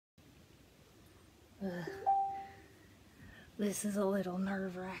This is a little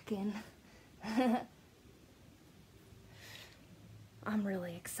nerve-wracking. I'm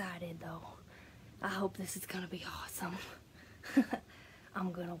really excited though. I hope this is gonna be awesome.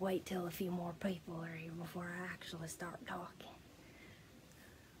 I'm gonna wait till a few more people are here before I actually start talking.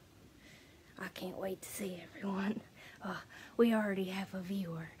 I can't wait to see everyone. We already have a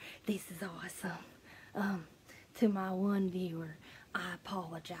viewer. This is awesome. To my one viewer, I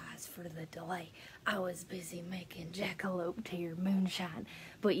apologize for the delay. I was busy making jackalope tear moonshine,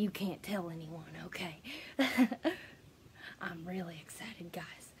 but you can't tell anyone, okay? I'm really excited,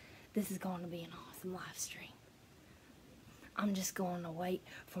 guys. This is going to be an awesome live stream. I'm just going to wait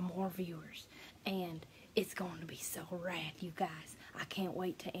for more viewers, and it's going to be so rad, you guys. I can't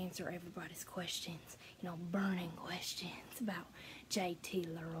wait to answer everybody's questions, burning questions about JT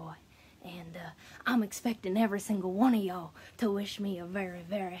LeRoy. And I'm expecting every single one of y'all to wish me a very,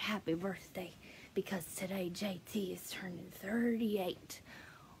 very happy birthday, because today JT is turning 38,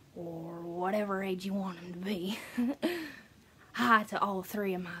 or whatever age you want him to be. Hi to all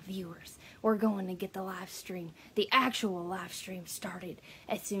three of my viewers. We're going to get the live stream, the actual live stream, started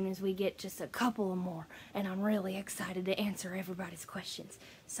as soon as we get just a couple more, and I'm really excited to answer everybody's questions.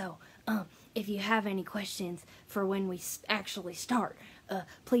 So, if you have any questions for when we actually start,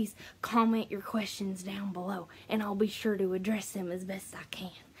 please comment your questions down below, and I'll be sure to address them as best I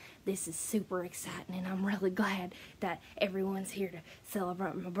can. This is super exciting, and I'm really glad that everyone's here to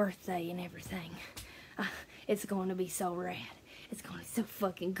celebrate my birthday and everything. It's going to be so rad. It's going to be so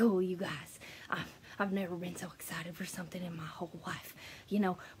fucking cool, you guys. I've never been so excited for something in my whole life.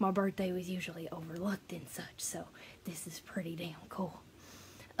 My birthday was usually overlooked and such, so this is pretty damn cool.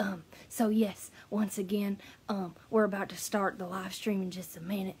 So yes, once again, we're about to start the live stream in just a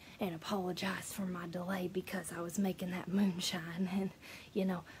minute, and apologize for my delay because I was making that moonshine,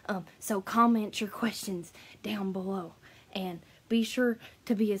 and so comment your questions down below, and be sure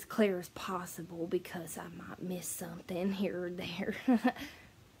to be as clear as possible because I might miss something here or there.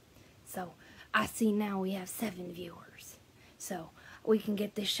 So I see now we have 7 viewers, so we can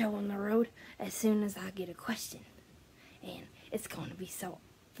get this show on the road as soon as I get a question, and it's going to be so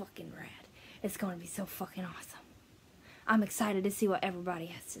fucking rad. It's going to be so fucking awesome. I'm excited to see what everybody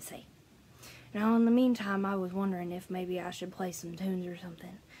has to say. Now, in the meantime, I was wondering if maybe I should play some tunes or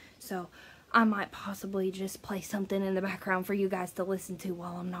something. So, I might possibly just play something in the background for you guys to listen to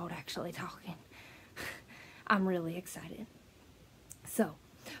while I'm not actually talking. I'm really excited. So,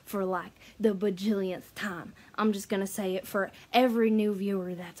 for like the bajillionth time, I'm just going to say it for every new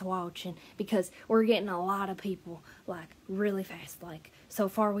viewer that's watching, because we're getting a lot of people, like, really fast. Like, so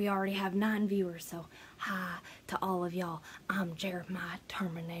far we already have 9 viewers, so hi to all of y'all. I'm Jeremiah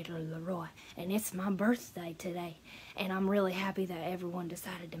Terminator LeRoy, and it's my birthday today, and I'm really happy that everyone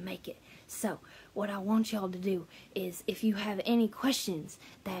decided to make it. So, what I want y'all to do is, if you have any questions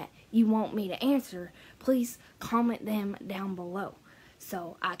that you want me to answer, please comment them down below,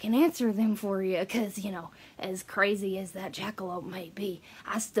 so I can answer them for you, because, as crazy as that jackalope may be,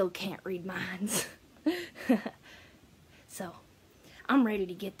 I still can't read minds. So, I'm ready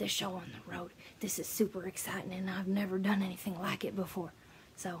to get this show on the road. This is super exciting, and I've never done anything like it before.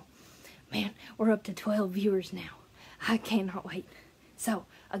 So, man, we're up to 12 viewers now. I cannot wait. So,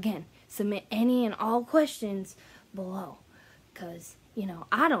 again, submit any and all questions below, because,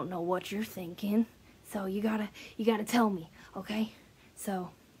 I don't know what you're thinking, so you gotta tell me, okay?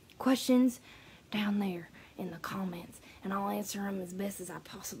 So, questions down there in the comments, and I'll answer them as best as I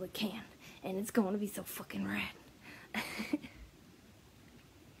possibly can, and it's going to be so fucking rad.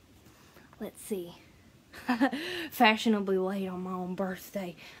 Let's see. Fashionably late on my own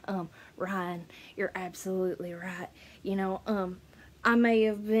birthday. Ryan, you're absolutely right. I may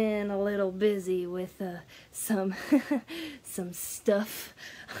have been a little busy with some stuff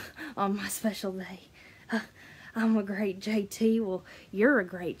on my special day. I'm a great JT. Well, you're a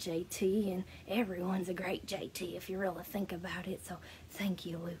great JT, and everyone's a great JT if you really think about it. So, thank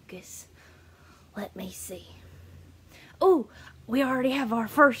you, Lucas. Let me see. Oh, we already have our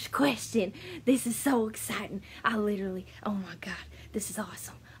first question. This is so exciting. Oh my God, this is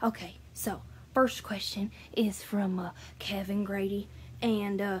awesome. Okay, so, first question is from Kevin Grady,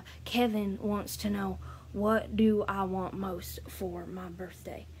 and Kevin wants to know, what do I want most for my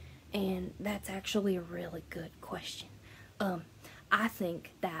birthday? And that's actually a really good question. I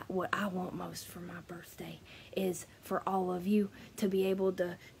think that what I want most for my birthday is for all of you to be able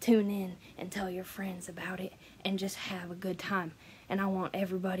to tune in and tell your friends about it and just have a good time. And I want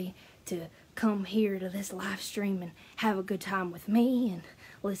everybody to come here to this live stream and have a good time with me and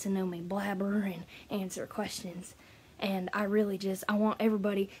listen to me blabber and answer questions. And I want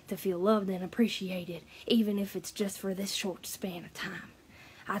everybody to feel loved and appreciated, even if it's just for this short span of time.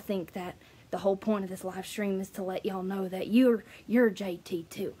 I think that the whole point of this live stream is to let y'all know that you're JT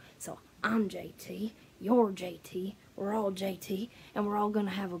too. So I'm JT, you're JT, we're all JT, and we're all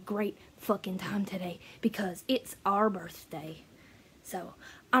gonna have a great fucking time today because it's our birthday. So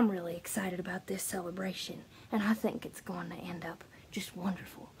I'm really excited about this celebration, and I think it's going to end up just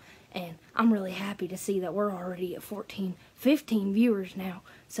wonderful. And I'm really happy to see that we're already at 15 viewers now.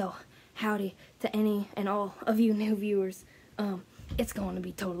 So howdy to any and all of you new viewers. It's going to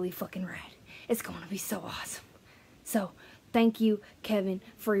be totally fucking rad. It's going to be so awesome. So thank you, Kevin,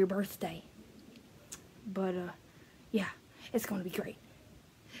 for your birthday. But yeah, it's going to be great.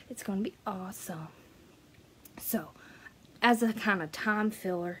 It's going to be awesome. So as a kind of time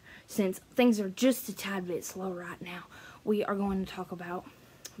filler, since things are just a tad bit slow right now, we are going to talk about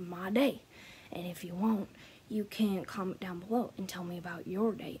my day. And if you want, you can comment down below and tell me about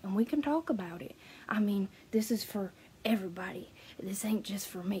your day, and we can talk about it. I mean, this is for everybody. This ain't just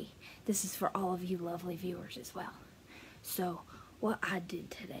for me. This is for all of you lovely viewers as well. So, what I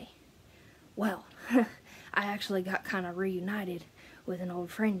did today. Well, I actually got kind of reunited with an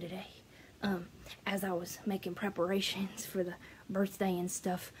old friend today. As I was making preparations for the birthday and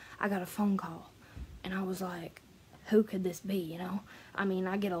stuff, I got a phone call, and I was like, who could this be, you know? I mean,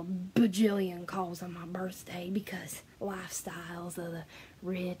 I get a bajillion calls on my birthday because lifestyles of the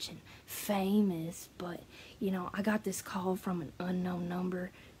rich and famous, but, you know, I got this call from an unknown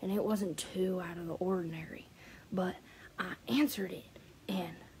number, and it wasn't too out of the ordinary, but I answered it,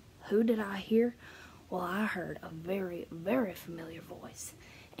 and who did I hear? Well, I heard a very, very familiar voice,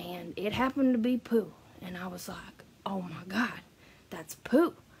 and it happened to be Pooh, and I was like, oh my God, that's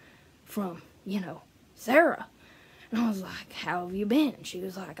Pooh from, you know, Sarah. And I was like, how have you been? And she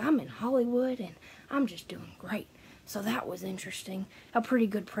was like, I'm in Hollywood, and I'm just doing great. So that was interesting. A pretty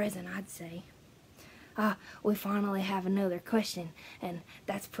good present, I'd say. We finally have another question, and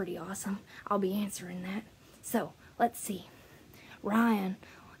that's pretty awesome. I'll be answering that. So, let's see. Ryan,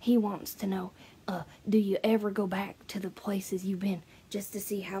 he wants to know, do you ever go back to the places you've been just to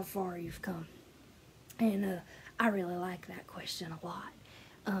see how far you've come? And I really like that question a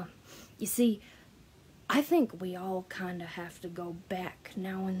lot. You see, I think we all kind of have to go back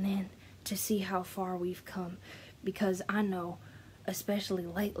now and then to see how far we've come, because I know, especially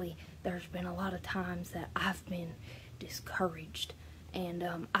lately, there's been a lot of times that I've been discouraged,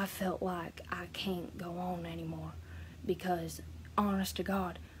 and I felt like I can't go on anymore, because, honest to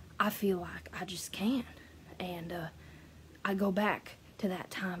God, I feel like I just can't, and I go back to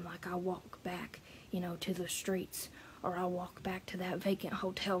that time, like I walk back, you know, to the streets, or I walk back to that vacant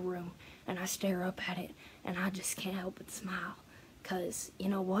hotel room, and I stare up at it, and I just can't help but smile, because, you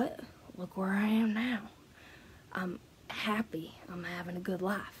know what, look where I am now. I'm happy, I'm having a good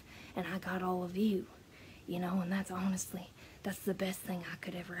life, and I got all of you, you know, and that's the best thing I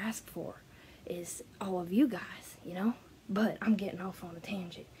could ever ask for, is all of you guys, you know, but I'm getting off on a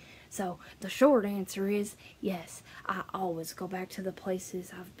tangent. So, the short answer is, yes, I always go back to the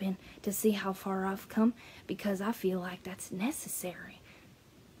places I've been to see how far I've come, because I feel like that's necessary.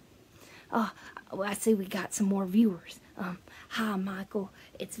 Oh, I see we got some more viewers. Hi, Michael.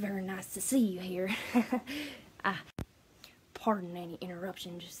 It's very nice to see you here. Pardon any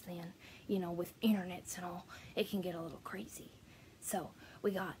interruption just then. You know, with internets and all, it can get a little crazy. So,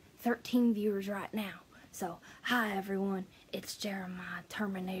 we got 13 viewers right now. So, hi everyone, it's Jeremiah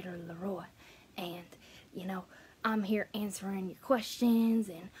Terminator LeRoy, and, you know, I'm here answering your questions,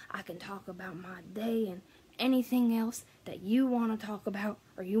 and I can talk about my day and anything else that you want to talk about,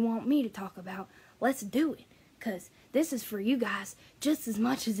 or you want me to talk about. Let's do it, because this is for you guys just as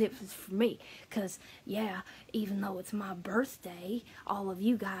much as it was for me, because, yeah, even though it's my birthday, all of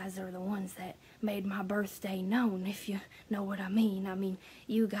you guys are the ones that made my birthday known, if you know what I mean. I mean,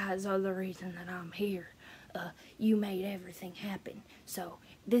 you guys are the reason that I'm here. You made everything happen, so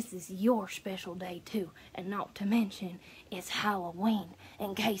this is your special day too, and not to mention, it's Halloween,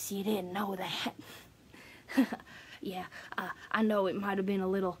 in case you didn't know that. Yeah, I know it might have been a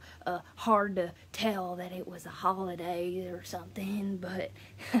little hard to tell that it was a holiday or something, but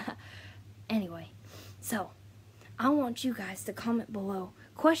anyway, so I want you guys to comment below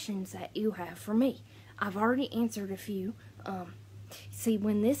questions that you have for me. I've already answered a few. See,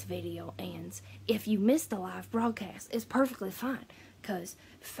 when this video ends, if you missed the live broadcast, it's perfectly fine, because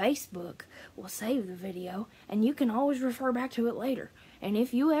Facebook will save the video, and you can always refer back to it later. And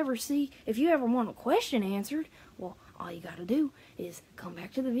if you ever want a question answered, well, all you gotta do is come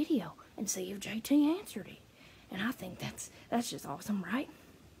back to the video and see if JT answered it. And I think that's just awesome, right?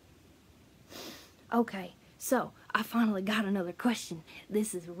 Okay, So, I finally got another question.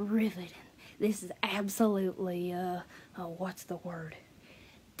 This is riveting. This is absolutely, what's the word?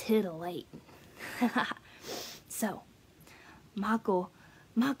 Titillating. So, Michael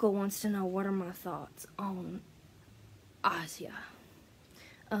wants to know what are my thoughts on Asia.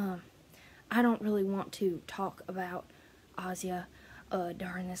 I don't really want to talk about Asia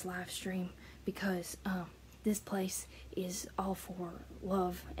during this live stream because this place is all for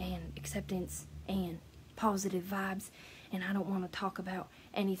love and acceptance and positive vibes, and I don't want to talk about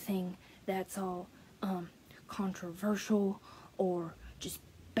anything that's all controversial or just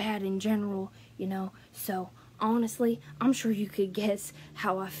bad in general, you know. So honestly, I'm sure you could guess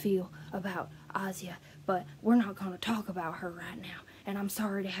how I feel about Asia, but we're not going to talk about her right now. And I'm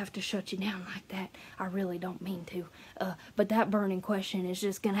sorry to have to shut you down like that. I really don't mean to. But that burning question is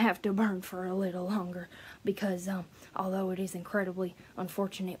just going to have to burn for a little longer. Because although it is incredibly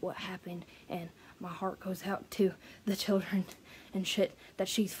unfortunate what happened, and my heart goes out to the children and shit that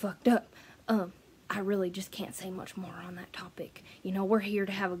she's fucked up, I really just can't say much more on that topic. You know, we're here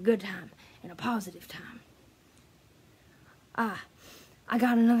to have a good time and a positive time. I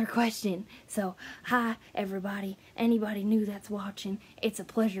got another question. So, hi everybody, anybody new that's watching, it's a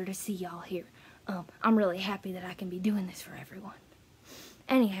pleasure to see y'all here. I'm really happy that I can be doing this for everyone.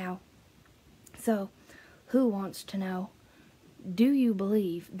 Anyhow, so, who wants to know, do you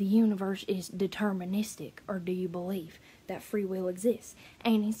believe the universe is deterministic, or do you believe that free will exists?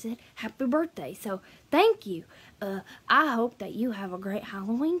 And he said, happy birthday. So, thank you. I hope that you have a great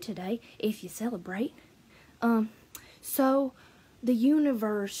Halloween today, if you celebrate. So, the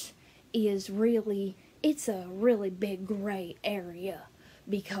universe is really, it's a really big gray area,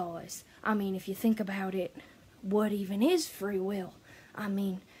 because, I mean, if you think about it, what even is free will? I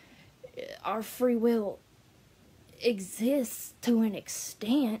mean, our free will exists to an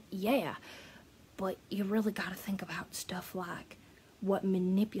extent, yeah, but you really gotta think about stuff like what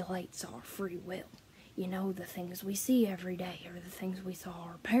manipulates our free will. You know, the things we see every day, or the things we saw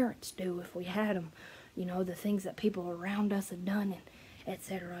our parents do if we had them. You know, the things that people around us have done, and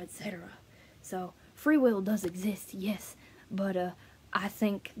etc., etc. So, free will does exist, yes, but I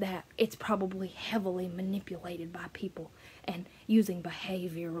think that it's probably heavily manipulated by people, and using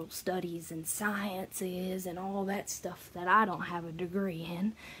behavioral studies and sciences and all that stuff that I don't have a degree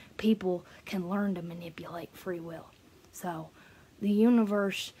in, people can learn to manipulate free will. So, the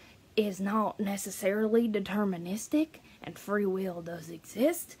universe is not necessarily deterministic, and free will does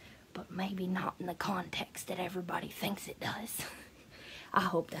exist, but maybe not in the context that everybody thinks it does. I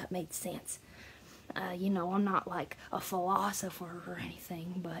hope that made sense. You know, I'm not like a philosopher or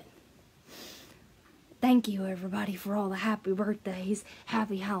anything, but thank you everybody for all the happy birthdays.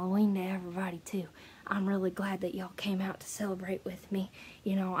 Happy Halloween to everybody too. I'm really glad that y'all came out to celebrate with me.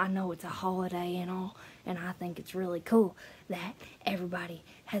 You know, I know it's a holiday and all, and I think it's really cool that everybody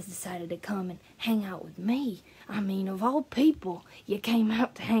has decided to come and hang out with me. I mean, of all people, you came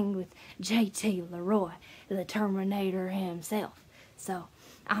out to hang with JT LeRoy, the Terminator himself. So,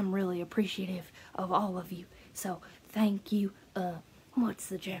 I'm really appreciative of all of you. So, thank you. What's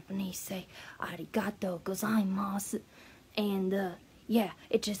the Japanese say? Arigato gozaimasu. And, yeah,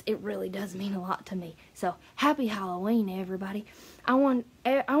 it really does mean a lot to me. So, happy Halloween, everybody. I want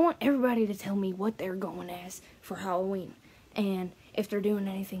everybody to tell me what they're going as for Halloween, and if they're doing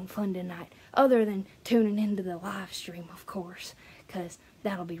anything fun tonight, other than tuning into the live stream, of course, because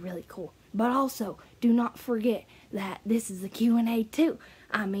that'll be really cool. But also, do not forget that this is a Q&A too.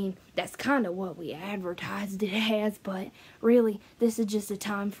 I mean, that's kind of what we advertised it as, but really, this is just a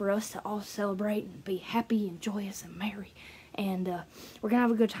time for us to all celebrate and be happy and joyous and merry. And we're gonna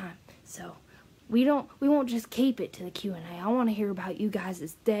have a good time. So we won't just keep it to the Q&A. I want to hear about you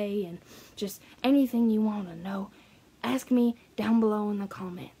guys' day and just anything you want to know. Ask me down below in the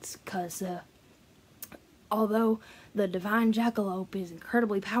comments, because although the Divine Jackalope is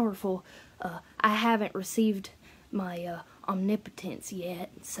incredibly powerful, I haven't received my omnipotence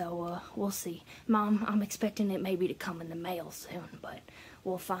yet, so we'll see. Mom, I'm expecting it maybe to come in the mail soon, but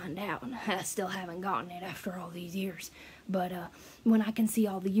we'll find out. I still haven't gotten it after all these years. But when I can see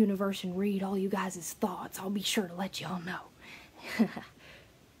all the universe and read all you guys' thoughts, I'll be sure to let y'all know.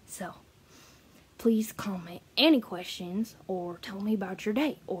 So, please comment any questions, or tell me about your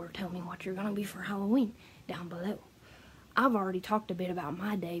day, or tell me what you're going to be for Halloween down below. I've already talked a bit about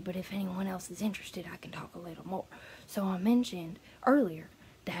my day, but if anyone else is interested, I can talk a little more. So I mentioned earlier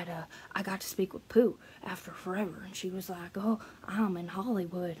that I got to speak with Pooh after forever, and she was like, oh, I'm in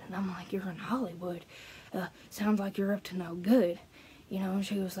Hollywood. And I'm like, you're in Hollywood? Sounds like you're up to no good. You know, and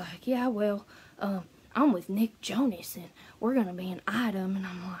she was like, yeah, well, I'm with Nick Jonas, and we're going to be in Item. And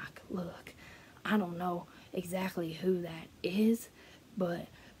I'm like, look, I don't know exactly who that is, but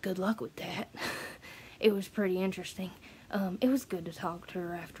good luck with that. It was pretty interesting. It was good to talk to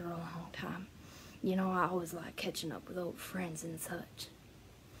her after a long time. You know, I always like catching up with old friends and such.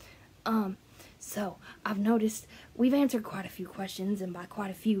 So I've noticed we've answered quite a few questions, and by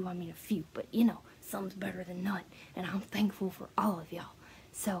quite a few, I mean a few, but you know, some's better than none, and I'm thankful for all of y'all.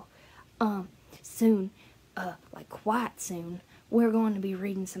 So, soon, like quite soon, we're going to be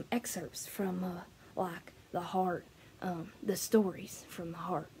reading some excerpts from, like, the heart, the stories from the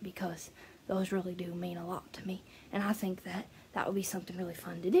heart, because those really do mean a lot to me, and I think that would be something really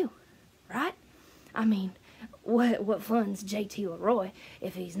fun to do, right? I mean, what fun's JT LeRoy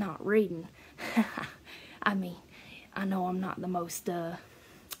if he's not reading? I mean, I know I'm not the most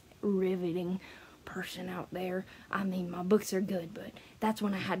riveting person out there. I mean, my books are good, but that's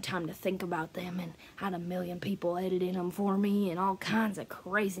when I had time to think about them and had a million people editing them for me and all kinds of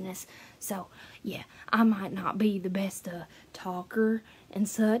craziness. So, yeah, I might not be the best talker and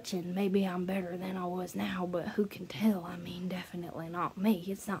such, and maybe I'm better than I was now, but who can tell? I mean, definitely not me.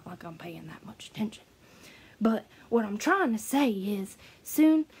 It's not like I'm paying that much attention. But what I'm trying to say is,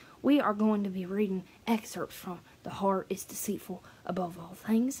 soon we are going to be reading excerpts from The Heart is Deceitful Above All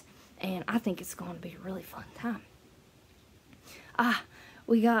Things, and I think it's going to be a really fun time.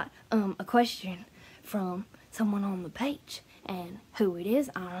 We got a question from someone on the page, and who it is,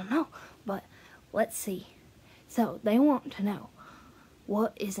 I don't know, but let's see. So they want to know,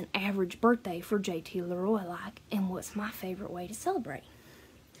 what is an average birthday for JT LeRoy like, and what's my favorite way to celebrate?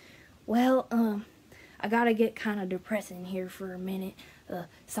 Well, I gotta get kind of depressing here for a minute.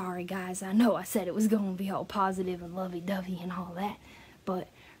 Sorry guys, I know I said it was gonna be all positive and lovey-dovey and all that, but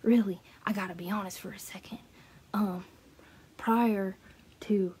really, I gotta be honest for a second. Prior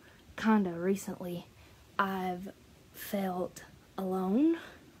to kinda recently, I've felt alone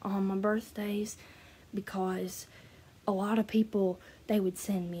on my birthdays because a lot of people, they would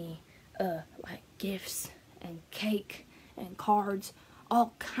send me like gifts and cake and cards,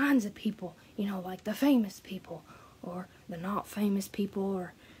 all kinds of people, you know, like the famous people or the not famous people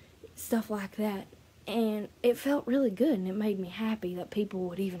or stuff like that. And it felt really good, and it made me happy that people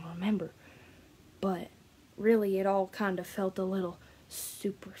would even remember. But really, it all kind of felt a little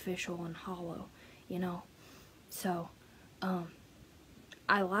superficial and hollow, you know. So,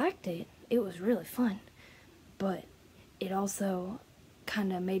 I liked it. It was really fun. But it also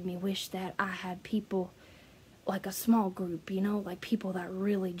kind of made me wish that I had people, like a small group, you know, like people that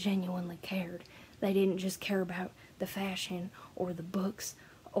really genuinely cared. They didn't just care about the fashion or the books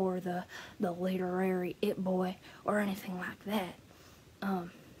or the literary it boy or anything like that.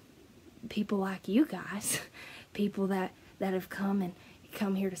 People like you guys, people that have come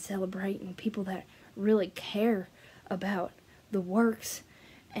here to celebrate, and people that really care about the works,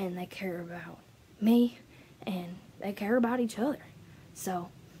 and they care about me, and they care about each other. So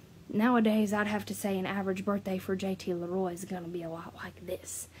nowadays, I'd have to say an average birthday for JT LeRoy is going to be a lot like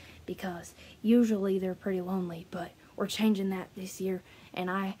this, because usually they're pretty lonely, but we're changing that this year, and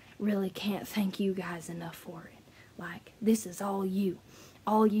I really can't thank you guys enough for it. Like, this is all you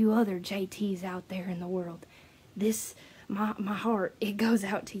other JTs out there in the world. This, my heart, it goes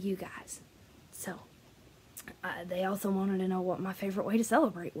out to you guys. So, they also wanted to know what my favorite way to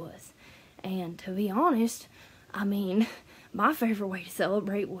celebrate was, and to be honest, I mean, my favorite way to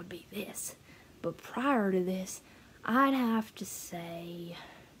celebrate would be this. But prior to this, I'd have to say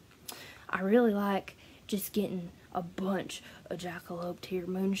I really like just getting a bunch of Jackalope Tear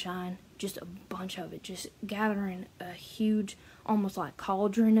moonshine, just a bunch of it, just gathering a huge, almost like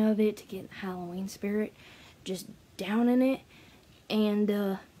cauldron of it to get in the Halloween spirit, just downing it,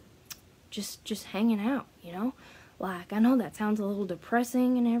 and just hanging out, you know? Like, I know that sounds a little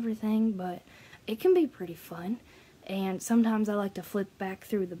depressing and everything, but it can be pretty fun. And sometimes I like to flip back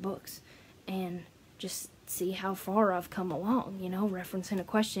through the books and just see how far I've come along, you know, referencing a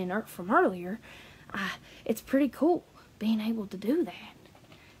question from earlier. It's pretty cool being able to do that.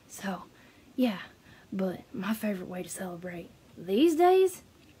 So, yeah, but my favorite way to celebrate these days,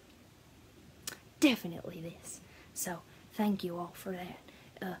 definitely this. So, thank you all for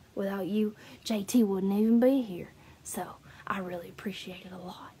that. Without you, JT wouldn't even be here. So, I really appreciate it a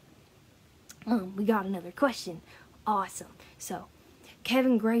lot. We got another question. Awesome. So,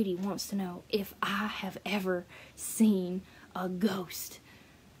 Kevin Grady wants to know if I have ever seen a ghost.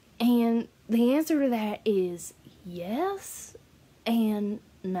 And the answer to that is yes and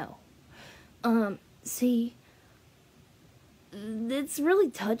no. See, it's really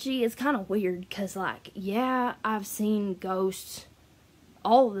touchy. It's kind of weird because, like, yeah, I've seen ghosts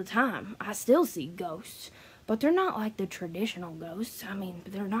all the time. I still see ghosts. but they're not like the traditional ghosts. I mean,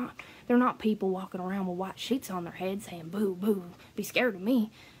 they're not people walking around with white sheets on their heads saying, boo, boo, be scared of me.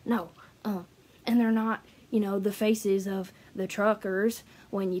 No, and they're not, the faces of the truckers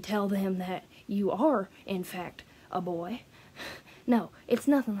when you tell them that you are, in fact, a boy. No, it's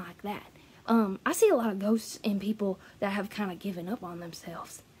nothing like that. I see a lot of ghosts in people that have kind of given up on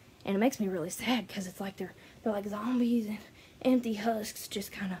themselves. And it makes me really sad because it's like they're like zombies and empty husks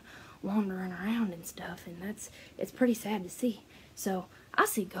just kind of wandering around and stuff. And it's pretty sad to see. So I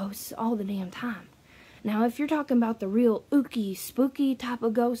see ghosts all the damn time. Now, if you're talking about the real ooky, spooky type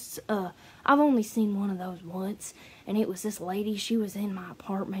of ghosts, I've only seen one of those once. And it was this lady. She was in my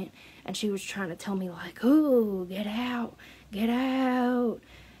apartment and she was trying to tell me like, ooh, get out, get out.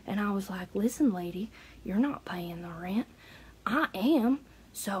 And I was like, listen, lady, you're not paying the rent. I am.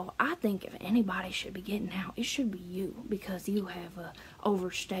 So I think if anybody should be getting out, it should be you, because you have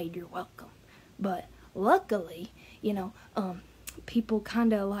overstayed your welcome. But luckily, people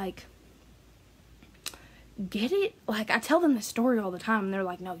kind of like get it. Like, I tell them the story all the time and they're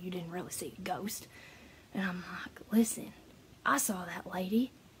like, no, you didn't really see a ghost. And I'm like, listen, I saw that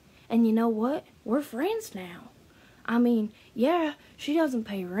lady, and you know what? We're friends now. I mean, yeah, she doesn't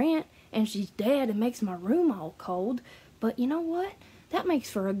pay rent, and she's dead and makes my room all cold, but you know what? That makes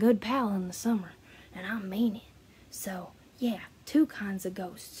for a good pal in the summer, and I mean it. So, yeah, two kinds of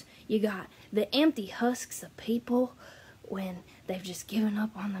ghosts. You got the empty husks of people when they've just given up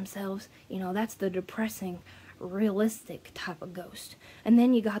on themselves. That's the depressing, realistic type of ghost. And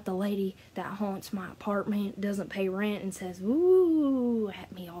then you got the lady that haunts my apartment, doesn't pay rent, and says woo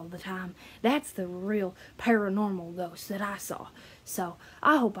at me all the time. That's the real paranormal ghost that I saw. So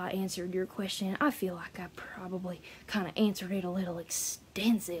I hope I answered your question. I feel like I probably kind of answered it a little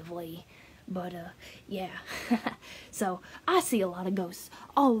extensively, but yeah. So I see a lot of ghosts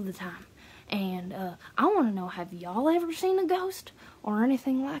all the time. And I want to know, have y'all ever seen a ghost or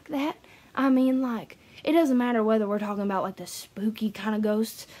anything like that? I mean, like, it doesn't matter whether we're talking about, like, the spooky kind of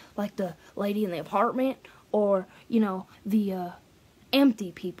ghosts, like the lady in the apartment, or, the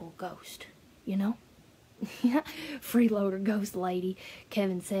empty people ghost, Freeloader ghost lady,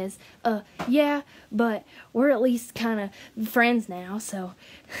 Kevin says. Yeah, but we're at least kind of friends now, so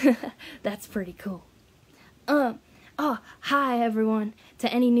that's pretty cool. Oh, hi everyone,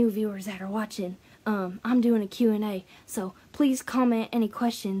 to any new viewers that are watching. I'm doing a Q&A, so please comment any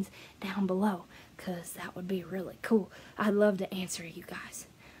questions down below, because that would be really cool. I'd love to answer you guys.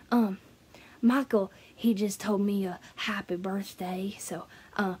 Michael, he just told me a happy birthday, so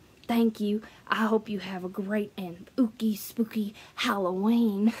thank you. I hope you have a great and ooky spooky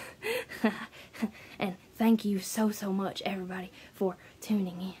Halloween. And thank you so much, everybody, for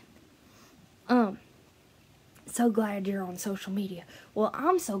tuning in. So glad you're on social media. Well,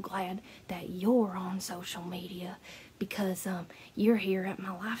 I'm so glad that you're on social media, because you're here at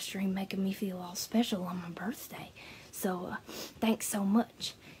my live stream making me feel all special on my birthday. So thanks so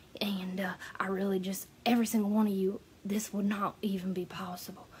much. And I really just, every single one of you, this would not even be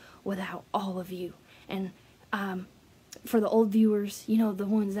possible without all of you. And for the old viewers, the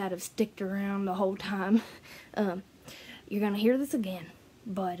ones that have sticked around the whole time, you're going to hear this again.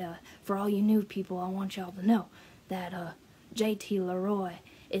 But for all you new people, I want y'all to know that JT LeRoy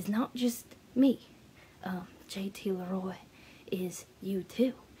is not just me. JT LeRoy is you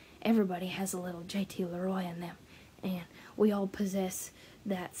too. Everybody has a little JT LeRoy in them. And we all possess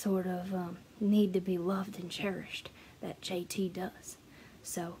that sort of need to be loved and cherished that JT does.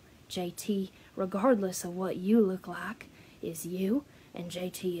 So JT, regardless of what you look like, is you. And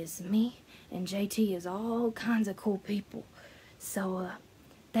JT is me. And JT is all kinds of cool people. So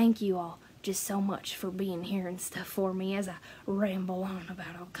thank you all just so much for being here and stuff for me as I ramble on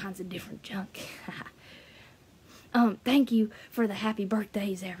about all kinds of different junk. Thank you for the happy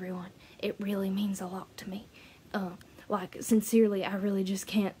birthdays, everyone. It really means a lot to me. Like, sincerely, I really just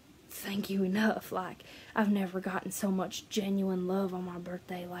can't thank you enough. Like, I've never gotten so much genuine love on my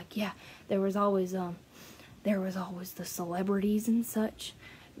birthday. Like, yeah, there was always the celebrities and such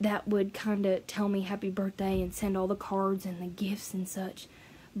that would kind of tell me happy birthday and send all the cards and the gifts and such.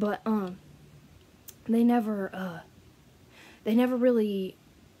 But, they never really,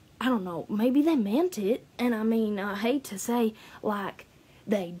 I don't know, maybe they meant it. And I mean, I hate to say, like,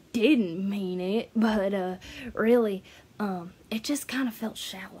 they didn't mean it, but, really, it just kind of felt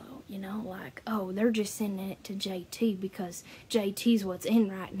shallow, like, oh, they're just sending it to JT because JT's what's in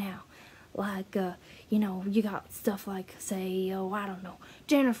right now. Like, you got stuff like, say, oh, I don't know,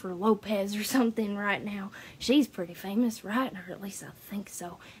 Jennifer Lopez or something right now. She's pretty famous, right? Or at least I think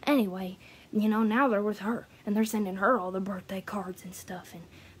so. Anyway, now they're with her, and they're sending her all the birthday cards and stuff, and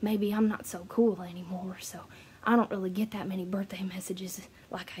maybe I'm not so cool anymore, so I don't really get that many birthday messages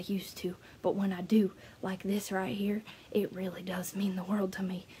like I used to. But when I do, like this right here, it really does mean the world to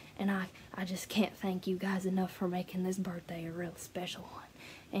me. And I just can't thank you guys enough for making this birthday a real special one.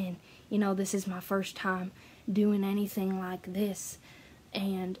 And, you know, this is my first time doing anything like this.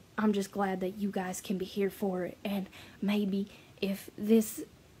 And I'm just glad that you guys can be here for it. And maybe if this,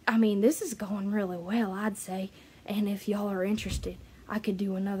 this is going really well, I'd say. And if y'all are interested, I could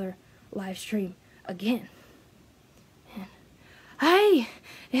do another live stream again. And,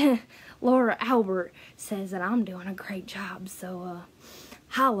 hey, Laura Albert says that I'm doing a great job. So,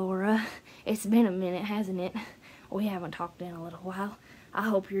 hi Laura. It's been a minute, hasn't it? We haven't talked in a little while. I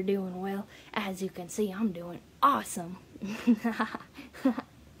hope you're doing well. As you can see, I'm doing awesome.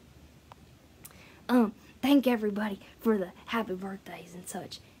 Thank everybody for the happy birthdays and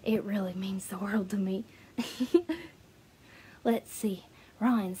such. It really means the world to me. Let's see.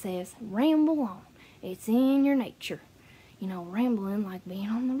 Ryan says, ramble on. It's in your nature. You know, rambling like being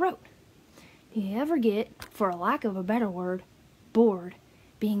on the road. Do you ever get, for a lack of a better word, bored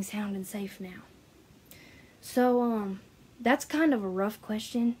being sound and safe now? So, that's kind of a rough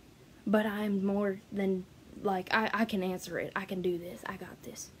question, but I'm more than, like, I can answer it. I can do this. I got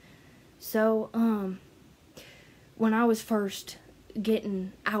this. So, when I was first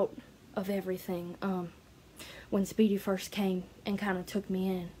getting out of everything, when Speedy first came and kind of took me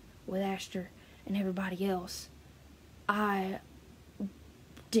in with Astor and everybody else, I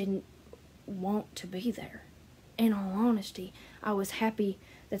didn't want to be there. In all honesty, I was happy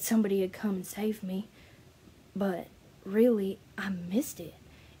that somebody had come and saved me, but really, I missed it.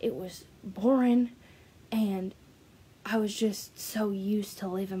 It was boring, and I was just so used to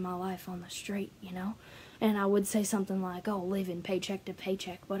living my life on the street, you know? And I would say something like, oh, living paycheck to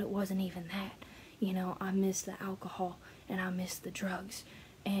paycheck, but it wasn't even that. You know, I missed the alcohol, and I missed the drugs.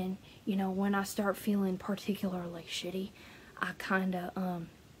 And, you know, when I start feeling particularly shitty, I kind of,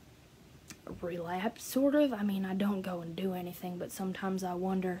 relapse, sort of. I mean, I don't go and do anything, but sometimes I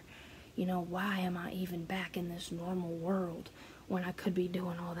wonder, you know, why am I even back in this normal world when I could be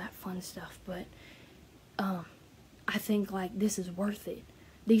doing all that fun stuff? But, I think, like, this is worth it.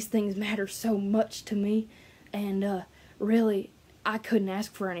 These things matter so much to me, and, really, I couldn't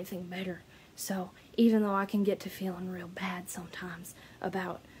ask for anything better. So, even though I can get to feeling real bad sometimes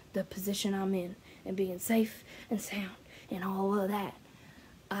about the position I'm in and being safe and sound and all of that,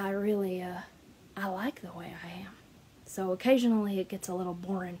 I really, I like the way I am. So occasionally it gets a little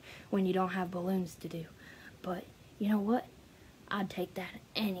boring when you don't have balloons to do. But, you know what? I'd take that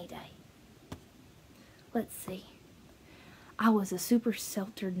any day. Let's see. I was a super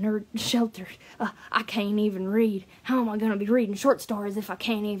sheltered nerd. I can't even read. How am I going to be reading short stories if I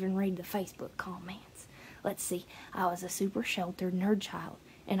can't even read the Facebook comments? Let's see. I was a super sheltered nerd child,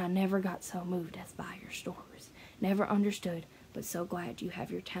 and I never got so moved as by your stories. Never understood, but so glad you have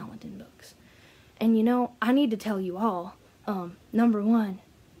your talent in books. And you know, I need to tell you all, number one,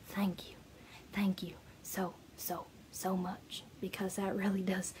 thank you. Thank you so much, because that really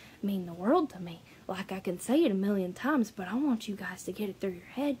does mean the world to me. Like, I can say it a million times, but I want you guys to get it through your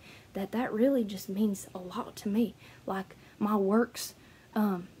head that that really just means a lot to me. Like, my works,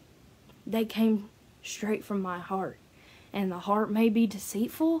 they came straight from my heart. And the heart may be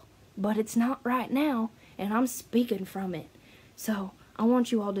deceitful, but it's not right now, and I'm speaking from it. So, I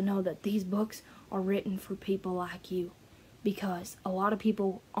want you all to know that these books are written for people like you, because a lot of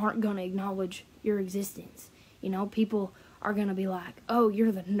people aren't going to acknowledge your existence. You know, people are going to be like, oh,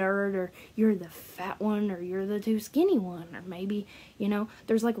 you're the nerd, or you're the fat one, or you're the too skinny one, or maybe, you know,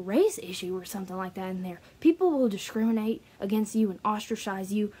 there's like a race issue or something like that in there. People will discriminate against you and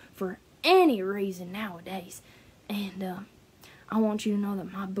ostracize you for any reason nowadays. And I want you to know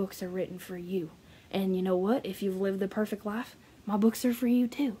that my books are written for you. And you know what? If you've lived the perfect life, my books are for you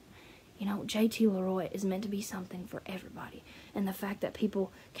too. You know, JT LeRoy is meant to be something for everybody. And the fact that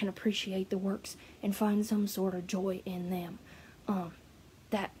people can appreciate the works and find some sort of joy in them,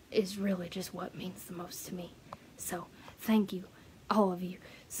 that is really just what means the most to me. So, thank you, all of you,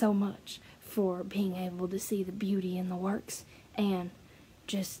 so much for being able to see the beauty in the works and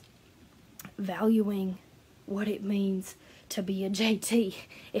just valuing what it means to be a JT,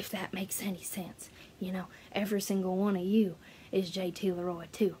 if that makes any sense. You know, every single one of you is JT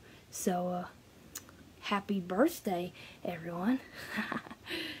LeRoy too. So, happy birthday, everyone.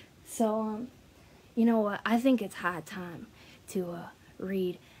 So, you know what? I think it's high time to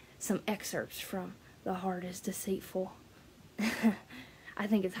read some excerpts from The Heart is Deceitful. I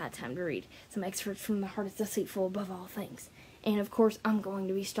think it's high time to read some excerpts from The Heart is Deceitful Above All Things. And, of course, I'm going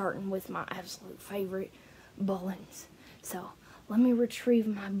to be starting with my absolute favorite, balloons. So, let me retrieve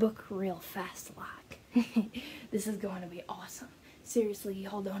my book real fast like. This is going to be awesome. Seriously,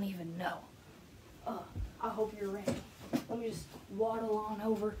 y'all don't even know. I hope you're ready. Let me just waddle on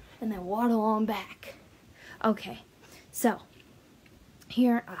over and then waddle on back. Okay, so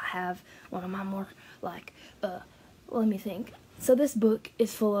here I have one of my more like, let me think. So this book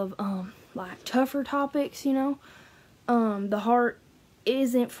is full of like tougher topics, you know. The heart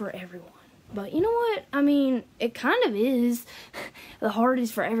isn't for everyone. But you know what? I mean, it kind of is. The heart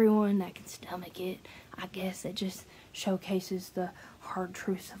is for everyone that can stomach it. I guess it just showcases the hard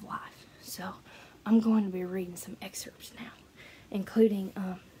truths of life. So I'm going to be reading some excerpts now, including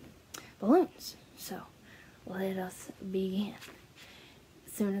balloons. So let us begin.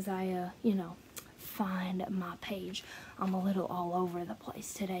 As soon as I, find my page, I'm a little all over the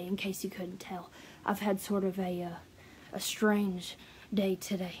place today, in case you couldn't tell. I've had sort of a strange day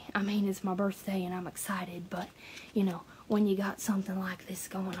today. I mean, it's my birthday and I'm excited, but, when you got something like this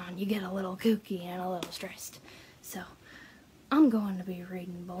going on, you get a little kooky and a little stressed. So, I'm going to be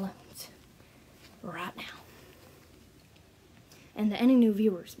reading balloons right now. And to any new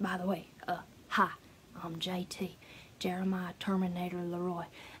viewers, by the way, hi, I'm JT, Jeremiah Terminator LeRoy.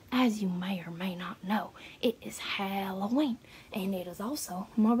 As you may or may not know, it is Halloween, and it is also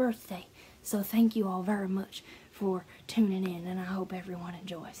my birthday. So thank you all very much for tuning in, and I hope everyone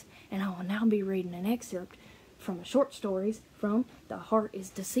enjoys. And I will now be reading an excerpt from a short stories from The Heart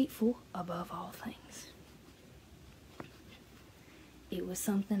is Deceitful Above All Things. It was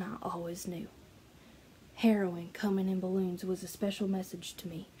something I always knew. Heroin coming in balloons was a special message to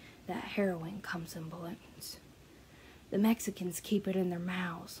me, that heroin comes in balloons. The Mexicans keep it in their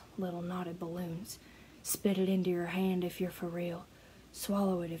mouths, little knotted balloons. Spit it into your hand if you're for real.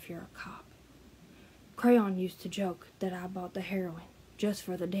 Swallow it if you're a cop. Crayon used to joke that I bought the heroin just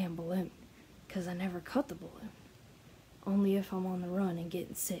for the damn balloon, 'cause I never cut the balloon. Only if I'm on the run and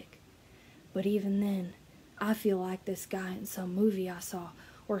getting sick. But even then, I feel like this guy in some movie I saw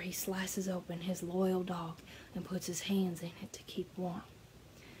where he slices open his loyal dog and puts his hands in it to keep warm.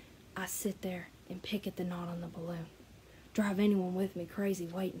 I sit there and pick at the knot on the balloon. Drive anyone with me crazy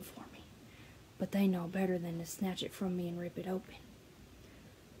waiting for me. But they know better than to snatch it from me and rip it open.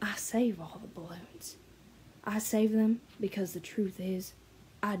 I save all the balloons. I save them because the truth is,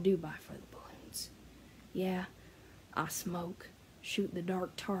 I do buy for the balloons. Yeah, I smoke, shoot the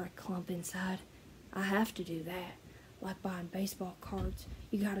dark tar clump inside. I have to do that. Like buying baseball cards,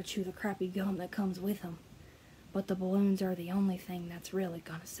 you gotta chew the crappy gum that comes with them. But the balloons are the only thing that's really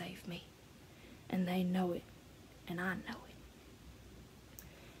gonna save me. And they know it. And I know it.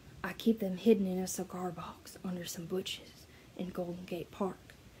 I keep them hidden in a cigar box under some bushes in Golden Gate Park.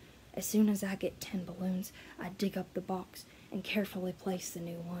 As soon as I get 10 balloons, I dig up the box and carefully place the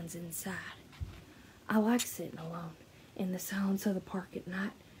new ones inside. I like sitting alone in the silence of the park at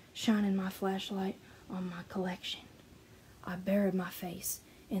night, shining my flashlight on my collection. I bury my face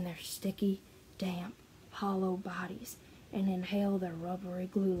in their sticky, damp, hollow bodies and inhale their rubbery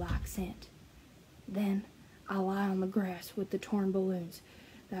glue-like scent. Then I lie on the grass with the torn balloons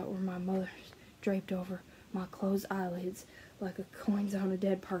that were my mother's draped over my closed eyelids like a coins on a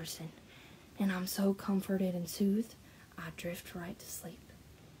dead person. And I'm so comforted and soothed, I drift right to sleep.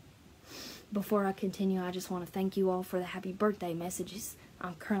 Before I continue, I just want to thank you all for the happy birthday messages.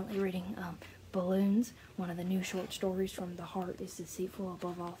 I'm currently reading Balloons, one of the new short stories from The Heart is Deceitful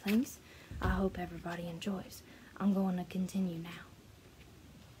Above All Things. I hope everybody enjoys. I'm going to continue now.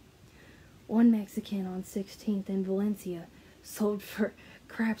 One Mexican on 16th in Valencia sold for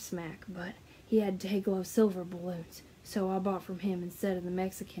crap smack, but he had Day-Glow silver balloons, so I bought from him instead of the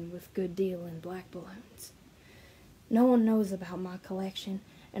Mexican with good deal in black balloons. No one knows about my collection,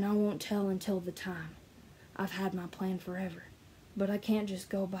 and I won't tell until the time. I've had my plan forever, but I can't just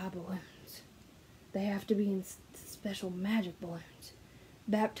go buy balloons. They have to be in special magic balloons,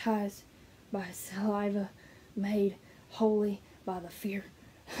 baptized by saliva, made holy by the fear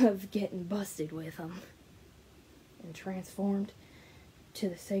of getting busted with them, and transformed to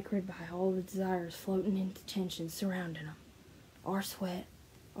the sacred by all the desires floating into tension surrounding them. Our sweat,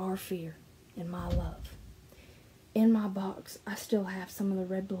 our fear, and my love. In my box, I still have some of the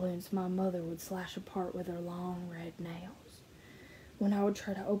red balloons my mother would slash apart with her long red nails. When I would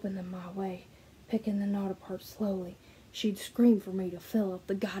try to open them my way, picking the knot apart slowly, she'd scream for me to fill up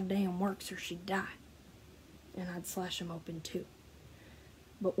the goddamn works or she'd die. And I'd slash them open too.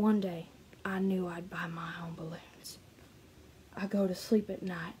 But one day, I knew I'd buy my own balloons. I go to sleep at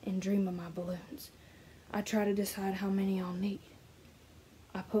night and dream of my balloons. I try to decide how many I'll need.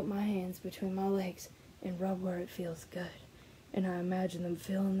 I put my hands between my legs and rub where it feels good, and I imagine them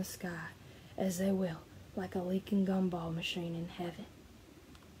filling the sky, as they will, like a leaking gumball machine in heaven.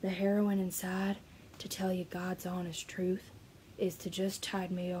 The heroin inside, to tell you God's honest truth, is to just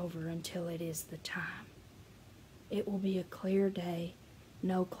tide me over until it is the time. It will be a clear day,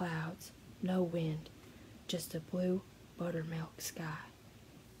 no clouds, no wind, just a blue buttermilk sky.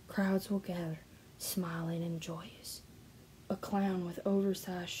 Crowds will gather, smiling and joyous. A clown with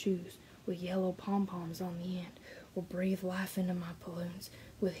oversized shoes with yellow pom-poms on the end will breathe life into my balloons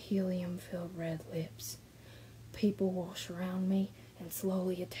with helium-filled red lips. People will surround me and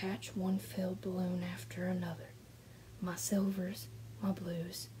slowly attach one filled balloon after another. My silvers, my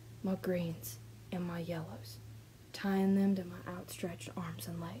blues, my greens, and my yellows, tying them to my outstretched arms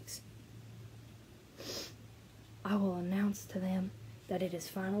and legs. I will announce to them that it is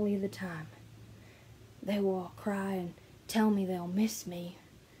finally the time. They will all cry and tell me they'll miss me,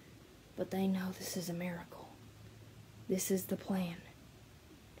 but they know this is a miracle. This is the plan,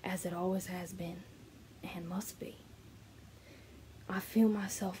 as it always has been, and must be. I feel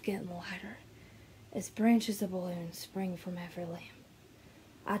myself getting lighter, as branches of balloons spring from every limb.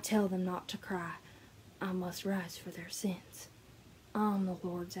 I tell them not to cry. I must rise for their sins. I am the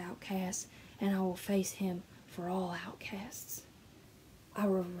Lord's outcast, and I will face him for all outcasts. I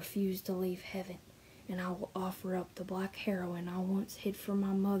will refuse to leave heaven, and I will offer up the black heroin I once hid from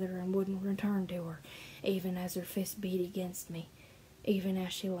my mother and wouldn't return to her, even as her fist beat against me, even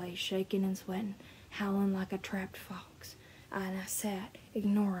as she lay shaking and sweating, howling like a trapped fox, and I sat,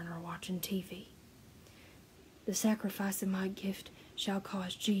 ignoring her, watching TV. The sacrifice of my gift shall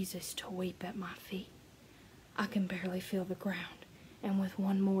cause Jesus to weep at my feet. I can barely feel the ground, and with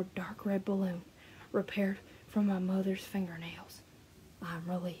one more dark red balloon, repaired from my mother's fingernails, I am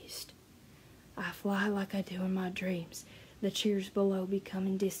released. I fly like I do in my dreams, the cheers below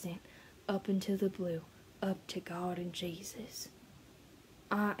becoming distant, up into the blue, up to God and Jesus.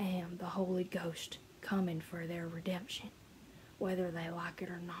 I am the Holy Ghost coming for their redemption, whether they like it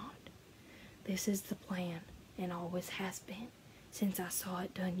or not. This is the plan, and always has been, since I saw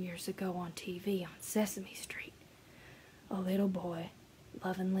it done years ago on TV on Sesame Street. A little boy,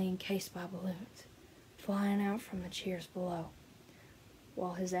 lovingly encased by balloons, flying out from the cheers below,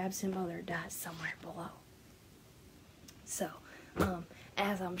 while his absent mother dies somewhere below. So,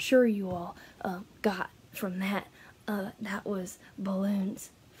 as I'm sure you all got from that, that was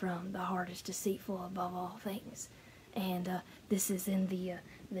Balloons from The Heart is Deceitful Above All Things. And this is in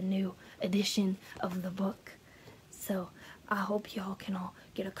the new edition of the book. So I hope y'all can all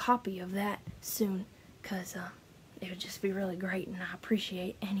get a copy of that soon, because it would just be really great, and I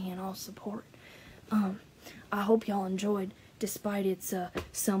appreciate any and all support. I hope y'all enjoyed, despite its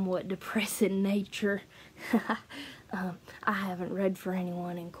somewhat depressing nature. I haven't read for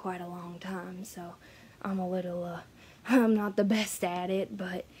anyone in quite a long time, so I'm a little, I'm not the best at it,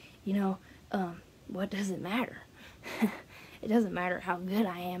 but, you know, what does it matter? It doesn't matter how good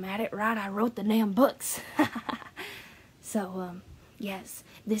I am at it, right? I wrote the damn books. So, yes,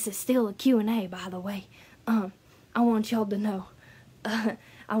 this is still a Q&A, by the way. I want y'all to know,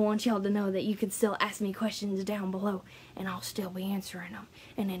 that you can still ask me questions down below, and I'll still be answering them.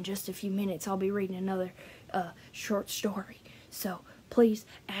 And in just a few minutes, I'll be reading another short story. So please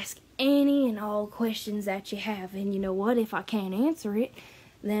ask any and all questions that you have. And you know what? If I can't answer it,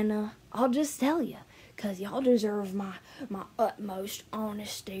 then I'll just tell you, because y'all deserve my utmost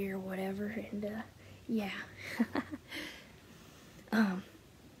honesty or whatever. And yeah.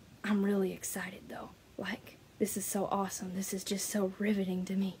 I'm really excited though. Like, this is so awesome. This is just so riveting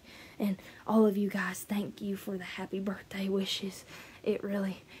to me. And all of you guys, thank you for the happy birthday wishes. It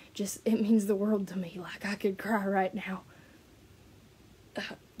really just, it means the world to me. Like, I could cry right now.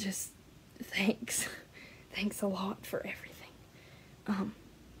 Just thanks. Thanks a lot for everything.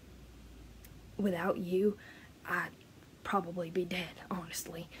 Without you, I'd probably be dead,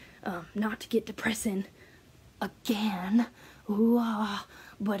 honestly. Not to get depressing again. Ooh,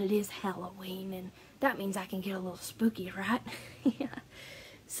 but it is Halloween, and that means I can get a little spooky, right? Yeah.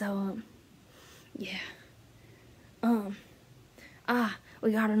 So, yeah.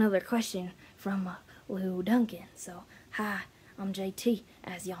 We got another question from Lou Duncan. So, hi, I'm JT,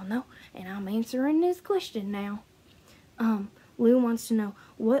 as y'all know, and I'm answering this question now. Lou wants to know,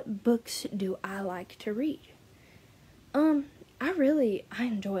 what books do I like to read? I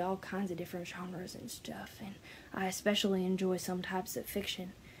enjoy all kinds of different genres and stuff, and I especially enjoy some types of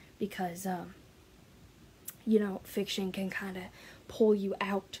fiction, because, you know, fiction can kind of pull you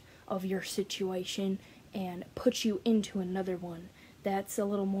out of your situation and put you into another one that's a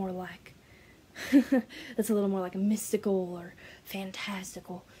little more like, mystical or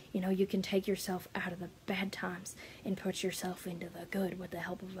fantastical. You know, you can take yourself out of the bad times and put yourself into the good with the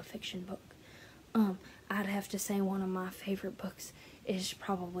help of a fiction book. I'd have to say one of my favorite books is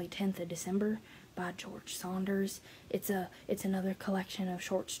probably 10th of December by George Saunders. It's another collection of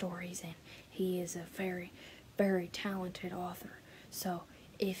short stories, and he is a very, very talented author. So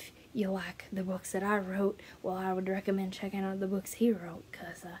if you like the books that I wrote, well, I would recommend checking out the books he wrote,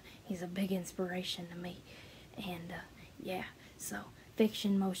 because he's a big inspiration to me. And yeah, so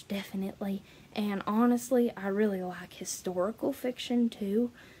fiction most definitely. And honestly, I really like historical fiction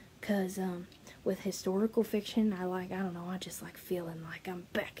too, because with historical fiction, I don't know, I just like feeling like I'm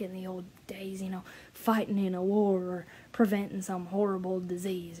back in the old days, fighting in a war or preventing some horrible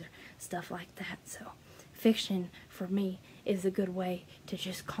disease or stuff like that. So fiction, for me, is a good way to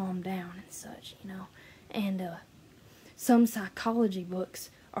just calm down and such, And some psychology books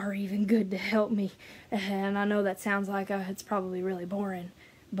are even good to help me. And I know that sounds like it's probably really boring,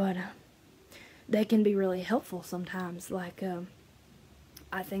 but they can be really helpful sometimes. Like,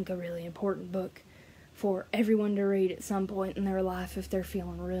 I think a really important book for everyone to read at some point in their life if they're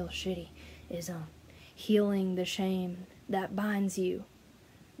feeling real shitty is Healing the Shame That Binds You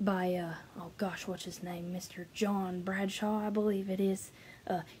by, oh gosh, what's his name? Mr. John Bradshaw, I believe it is.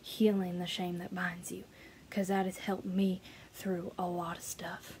 Healing the Shame That Binds You. Because that has helped me through a lot of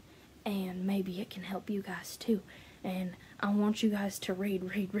stuff. And maybe it can help you guys too. And I want you guys to read,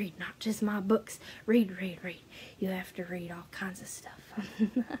 not just my books. Read. You have to read all kinds of stuff.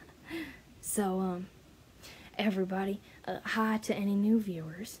 So, everybody, hi to any new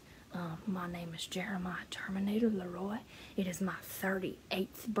viewers. My name is Jeremiah Terminator LeRoy. It is my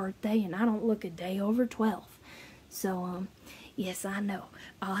 38th birthday, and I don't look a day over 12. So, yes, I know.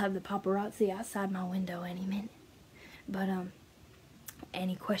 I'll have the paparazzi outside my window any minute. But,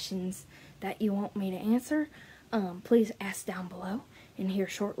 any questions that you want me to answer, please ask down below. And here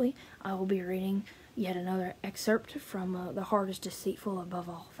shortly, I will be reading yet another excerpt from The Heart is Deceitful Above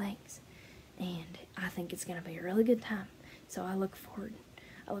All Things. And I think it's going to be a really good time. So I look forward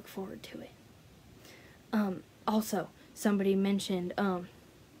to it. Also, somebody mentioned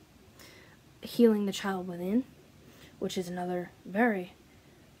Healing the Child Within, which is another very,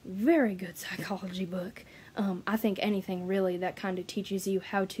 very good psychology book. I think anything really that kind of teaches you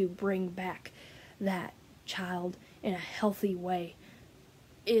how to bring back that child in a healthy way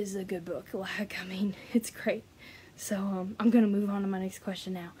is a good book. Like, I mean, it's great. So I'm gonna move on to my next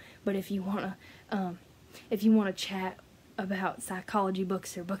question now. But if you wanna chat about psychology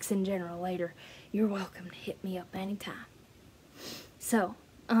books or books in general later, you're welcome to hit me up anytime. So,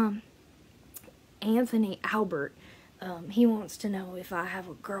 Anthony Albert, he wants to know if I have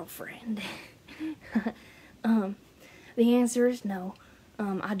a girlfriend. The answer is no.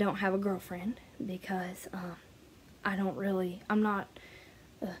 I don't have a girlfriend because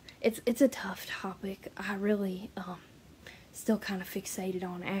it's a tough topic. I really still kind of fixated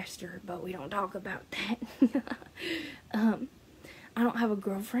on Aster, but we don't talk about that. I don't have a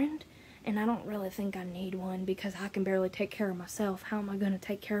girlfriend, and I don't really think I need one because I can barely take care of myself. How am I going to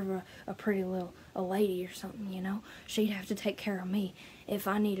take care of a pretty little lady or something, She'd have to take care of me. If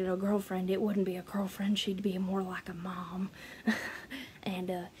I needed a girlfriend, it wouldn't be a girlfriend. She'd be more like a mom.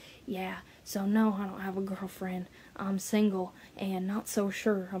 And, yeah. So, no, I don't have a girlfriend. I'm single and not so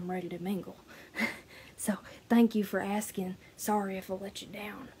sure I'm ready to mingle. So, thank you for asking. Sorry if I let you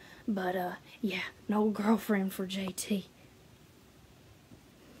down. But, yeah, no girlfriend for JT.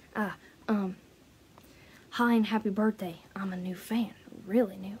 Hi and happy birthday. I'm a new fan,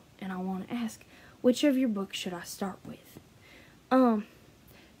 really new, and I want to ask, which of your books should I start with?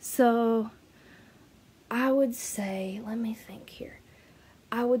 So, I would say, let me think here.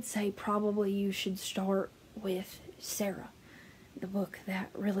 I would say probably you should start with Sarah, the book that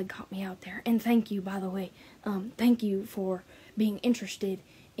really got me out there. And thank you, by the way, thank you for being interested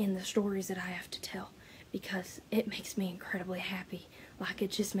in the stories that I have to tell, because it makes me incredibly happy. Like,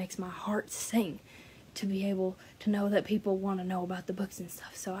 it just makes my heart sing to be able to know that people want to know about the books and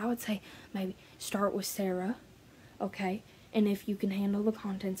stuff. So I would say maybe start with Sarah, okay? And if you can handle the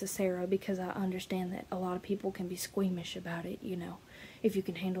contents of Sarah, because I understand that a lot of people can be squeamish about it, If you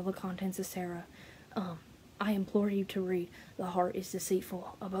can handle the contents of Sarah, I implore you to read The Heart is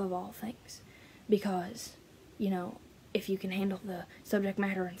Deceitful Above All Things. Because, if you can handle the subject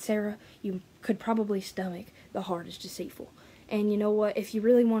matter in Sarah, you could probably stomach The Heart is Deceitful. And you know what? If you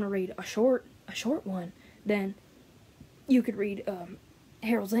really want to read a short one, then you could read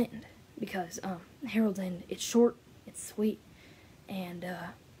Harold's End. Because Harold's End, it's short, it's sweet, and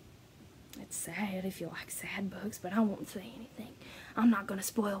it's sad if you like sad books, but I won't say anything. I'm not going to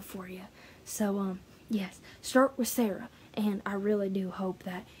spoil for you. So, yes, start with Sarah, and I really do hope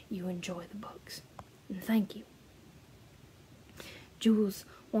that you enjoy the books. And thank you. Jules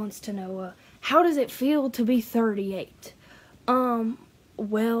wants to know, how does it feel to be 38?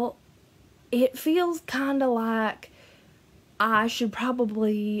 Well, it feels kind of like I should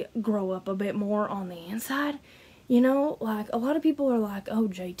probably grow up a bit more on the inside. You know, like, a lot of people are like, oh,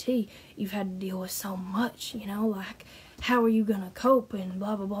 JT, you've had to deal with so much, you know, like, how are you going to cope, and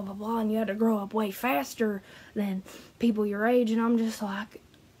blah, blah, blah, blah, blah, and you had to grow up way faster than people your age, and I'm just like,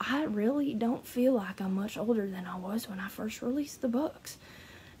 I really don't feel like I'm much older than I was when I first released the books,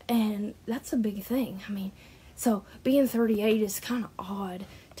 and that's a big thing. I mean, so being 38 is kind of odd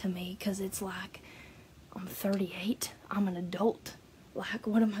to me, because it's like, I'm 38, I'm an adult, like,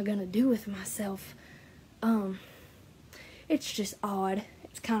 what am I going to do with myself? It's just odd.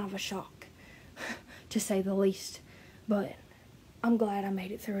 It's kind of a shock, to say the least. But I'm glad I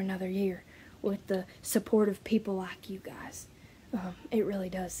made it through another year with the support of people like you guys. It really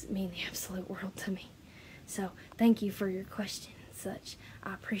does mean the absolute world to me. So, thank you for your question and such.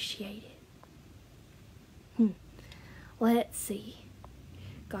 I appreciate it. Let's see.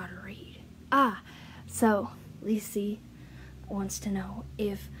 Gotta read. So, Lacey wants to know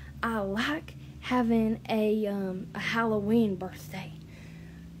if I like having a Halloween birthday.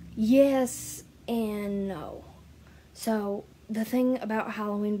 Yes and no. So, the thing about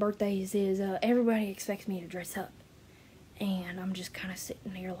Halloween birthdays is everybody expects me to dress up. And I'm just kind of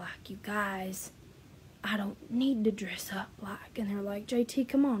sitting here like, you guys, I don't need to dress up like. And they're like, JT,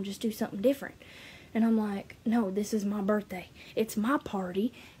 come on, just do something different. And I'm like, no, this is my birthday. It's my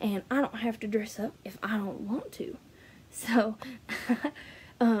party, and I don't have to dress up if I don't want to. So,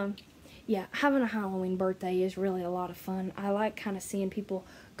 yeah, having a Halloween birthday is really a lot of fun. I like kind of seeing people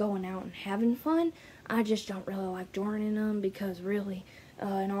going out and having fun. I just don't really like joining them because really,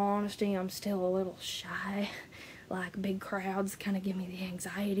 in all honesty, I'm still a little shy. Like, big crowds kind of give me the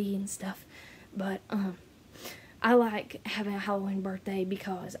anxiety and stuff. But, I like having a Halloween birthday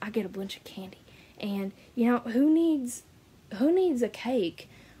because I get a bunch of candy. And, you know, who needs a cake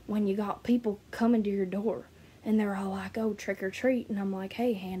when you got people coming to your door? And they're all like, oh, trick or treat. And I'm like,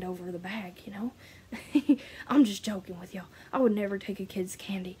 hey, hand over the bag, you know? I'm just joking with y'all. I would never take a kid's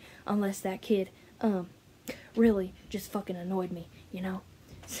candy unless that kid, really just fucking annoyed me, you know?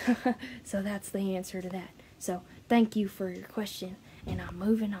 So that's the answer to that. So thank you for your question, and I'm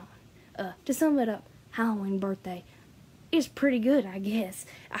moving on. To sum it up, Halloween birthday is pretty good, I guess.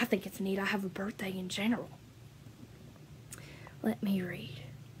 I think it's neat I have a birthday in general. Let me read.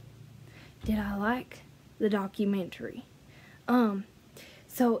 Did I like the documentary?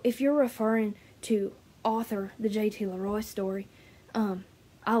 So if you're referring to author, the J.T. LeRoy story,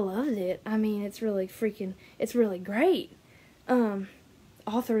 I loved it. I mean, it's really great.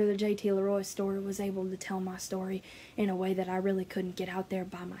 Author of the J.T. LeRoy story was able to tell my story in a way that I really couldn't get out there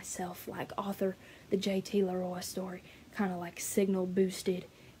by myself. Like, author the J.T. LeRoy story kind of like signal boosted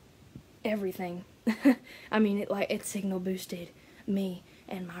everything. I mean, it signal boosted me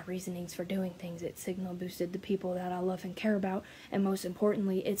and my reasonings for doing things. It signal boosted the people that I love and care about, and most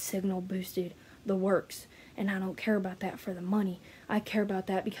importantly, it signal boosted the works. And I don't care about that for the money. I care about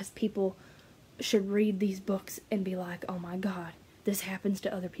that because people should read these books and be like, oh my god, this happens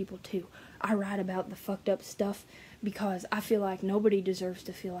to other people too. I write about the fucked up stuff because I feel like nobody deserves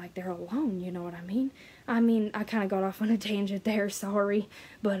to feel like they're alone, you know what I mean? I kind of got off on a tangent there, sorry,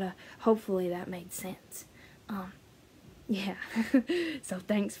 but hopefully that made sense. Yeah, so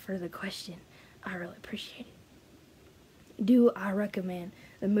thanks for the question. I really appreciate it. Do I recommend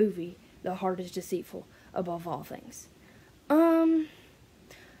the movie The Heart is Deceitful above all things?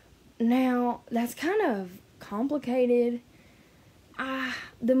 Now, that's kind of complicated.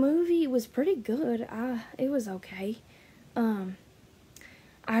 The movie was pretty good. It was okay. I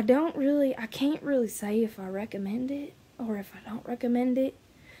can't really say if I recommend it or if I don't recommend it.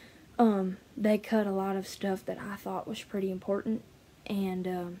 They cut a lot of stuff that I thought was pretty important,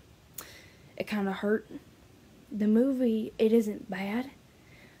 and it kind of hurt. The movie, it isn't bad,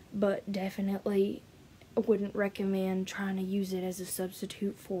 but definitely wouldn't recommend trying to use it as a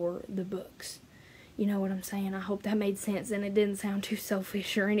substitute for the books. You know what I'm saying? I hope that made sense and it didn't sound too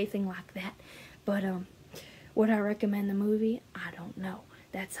selfish or anything like that. But, would I recommend the movie? I don't know.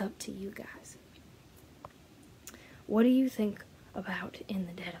 That's up to you guys. What do you think about In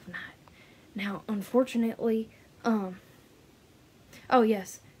the Dead of Night? Now, unfortunately, oh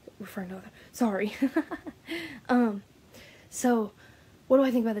yes, referring to other, sorry. So, what do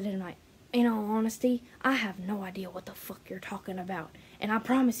I think about The Dead of Night? In all honesty, I have no idea what the fuck you're talking about. And I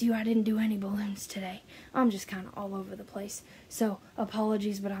promise you I didn't do any balloons today. I'm just kind of all over the place. So,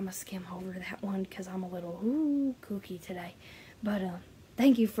 apologies, but I'm going to skim over that one because I'm a little kooky today. But,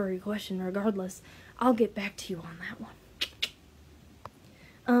 thank you for your question regardless. I'll get back to you on that one.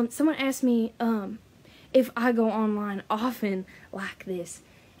 Someone asked me, if I go online often like this.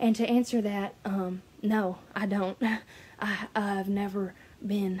 And to answer that, no, I don't. I've never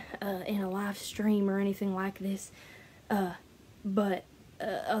been in a live stream or anything like this, but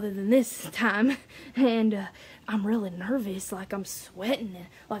other than this time, and I'm really nervous, like I'm sweating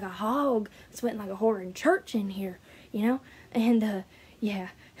like a hog, sweating like a whore in church in here, you know, and yeah,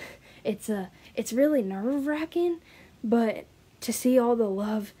 it's really nerve-wracking, but to see all the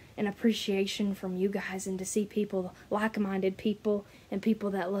love and appreciation from you guys, and to see people, like-minded people, and people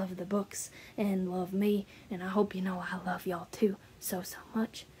that love the books and love me, and I hope you know I love y'all too so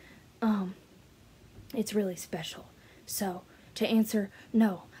much. It's really special. So to answer,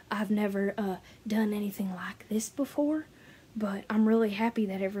 no, I've never done anything like this before, but I'm really happy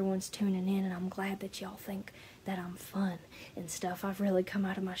that everyone's tuning in, and I'm glad that y'all think that I'm fun and stuff. I've really come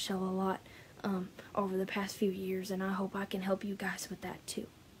out of my shell a lot over the past few years, and I hope I can help you guys with that too.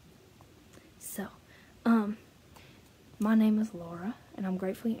 So, my name is Laura, and I'm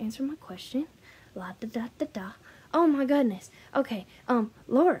grateful you answered my question. La da da da da. Oh my goodness. Okay,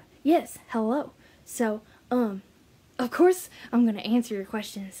 Laura, yes, hello. So, of course, I'm gonna answer your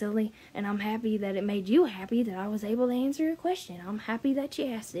question, silly, and I'm happy that it made you happy that I was able to answer your question. I'm happy that you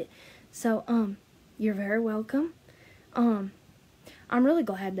asked it. So, you're very welcome. I'm really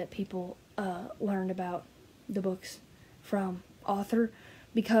glad that people learned about the books from author,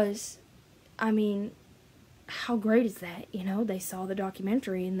 because I mean, how great is that? You know, they saw the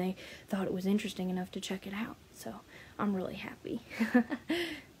documentary and they thought it was interesting enough to check it out. So I'm really happy.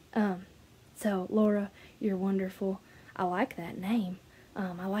 So Laura, you're wonderful. I like that name.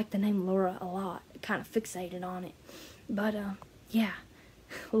 I like the name Laura a lot. Kind of fixated on it. But yeah,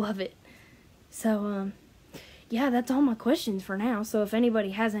 love it. So yeah, that's all my questions for now. So if anybody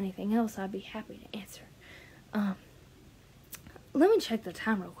has anything else, I'd be happy to answer. Let me check the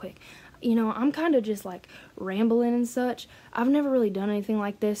time real quick. You know, I'm kind of just like rambling and such. I've never really done anything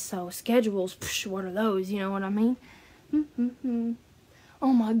like this, so schedules, psh, what are those? You know what I mean?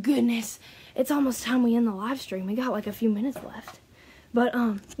 Oh my goodness. It's almost time we end the live stream. We got like a few minutes left. But,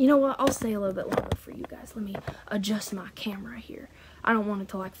 you know what? I'll stay a little bit longer for you guys. Let me adjust my camera here. I don't want it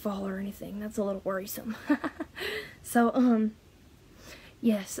to like fall or anything. That's a little worrisome. So,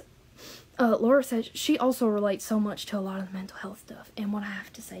 yes. Laura says she also relates so much to a lot of the mental health stuff, and what I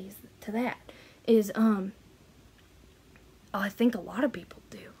have to say is to that is, I think a lot of people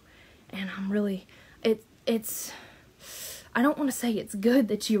do, and I'm really, it's, I don't want to say it's good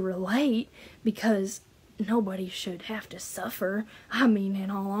that you relate, because nobody should have to suffer. I mean, in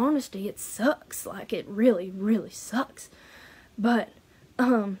all honesty, it sucks, like, it really, really sucks, but,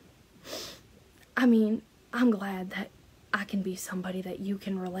 I mean, I'm glad that I can be somebody that you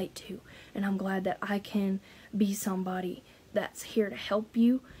can relate to, and I'm glad that I can be somebody that's here to help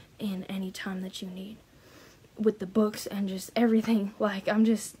you in any time that you need with the books and just everything. Like, I'm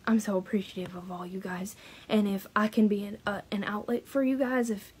so appreciative of all you guys, and if I can be an outlet for you guys,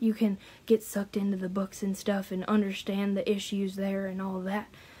 if you can get sucked into the books and stuff and understand the issues there and all of that,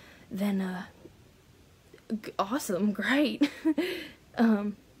 then awesome, great.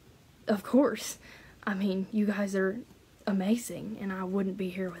 Of course, I mean, you guys are amazing, and I wouldn't be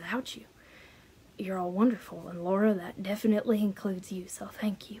here without you. You're all wonderful, and Laura, that definitely includes you, so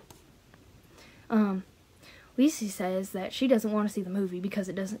thank you. Lisa says that she doesn't want to see the movie because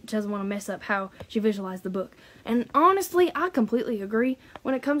it doesn't want to mess up how she visualized the book. And honestly, I completely agree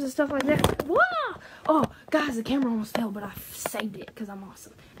when it comes to stuff like that. Whoa! Oh, guys, the camera almost fell, but I saved it because I'm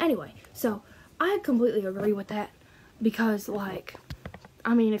awesome. Anyway, so I completely agree with that because, like,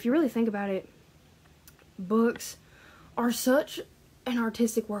 I mean, if you really think about it, books are such an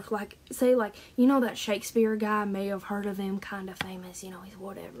artistic work. Like, say, like, you know that Shakespeare guy, may have heard of him, kind of famous, you know, he's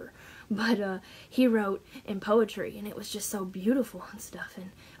whatever, but he wrote in poetry, and it was just so beautiful and stuff,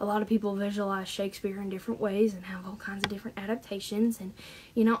 and a lot of people visualize Shakespeare in different ways and have all kinds of different adaptations, and,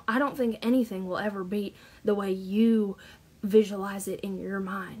 you know, I don't think anything will ever beat the way you visualize it in your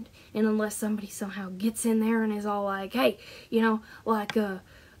mind, and unless somebody somehow gets in there and is all like, hey, you know, like,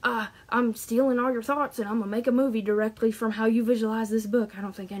 I'm stealing all your thoughts and I'm gonna make a movie directly from how you visualize this book, I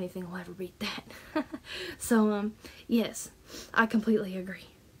don't think anything will ever beat that. So, yes, I completely agree.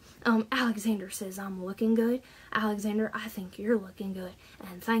 Alexander says I'm looking good. Alexander, I think you're looking good,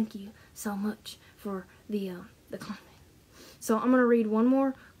 and thank you so much for the comment. So I'm gonna read one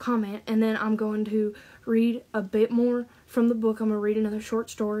more comment, and then I'm going to read a bit more from the book. I'm gonna read another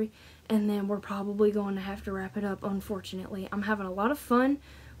short story, and then we're probably going to have to wrap it up, unfortunately. I'm having a lot of fun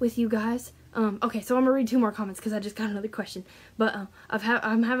with you guys. Okay, so I'm gonna read two more comments because I just got another question. But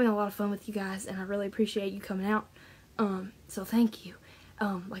I'm having a lot of fun with you guys, and I really appreciate you coming out. So thank you.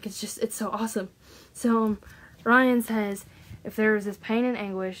 Like, it's so awesome. So, Ryan says, if there is this pain and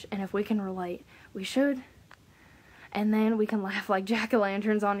anguish, and if we can relate, we should. And then we can laugh like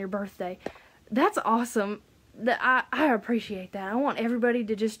jack-o'-lanterns on your birthday. That's awesome. I appreciate that. I want everybody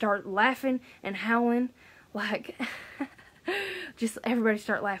to just start laughing and howling like, just everybody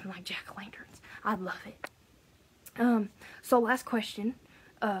start laughing like jack-o'-lanterns. I'd love it. So last question.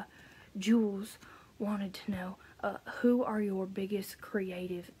 Jules wanted to know, who are your biggest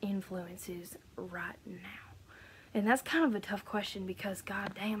creative influences right now? And that's kind of a tough question because,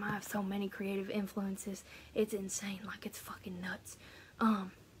 god damn, I have so many creative influences. It's insane. Like, it's fucking nuts.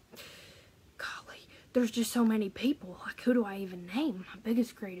 Golly, there's just so many people. Like, who do I even name my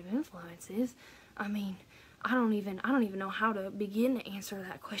biggest creative influences? I mean, I don't even know how to begin to answer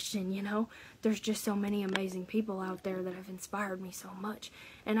that question, you know? There's just so many amazing people out there that have inspired me so much.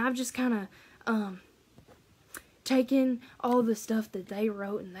 And I've just kind of, taken all the stuff that they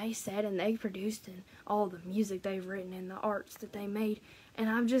wrote and they said and they produced and all the music they've written and the arts that they made, and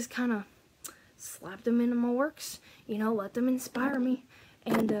I've just kind of slapped them into my works, you know, let them inspire me.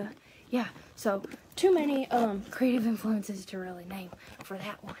 And yeah, so too many creative influences to really name for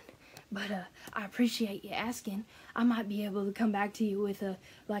that one, but I appreciate you asking. I might be able to come back to you with a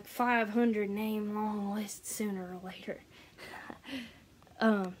like 500 name long list sooner or later.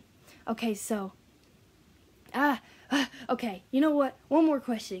 Okay, so okay, you know what? One more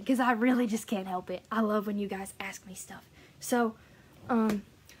question, because I really just can't help it. I love when you guys ask me stuff. So,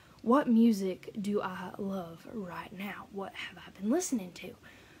 what music do I love right now? What have I been listening to?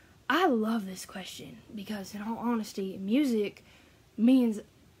 I love this question, because in all honesty, music means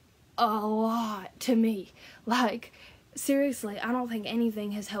a lot to me. Like, seriously, I don't think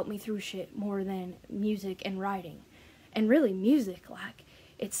anything has helped me through shit more than music and writing. And really, music, like,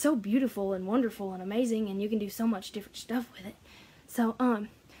 it's so beautiful and wonderful and amazing, and you can do so much different stuff with it. So,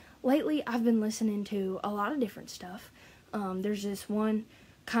 lately I've been listening to a lot of different stuff. There's this one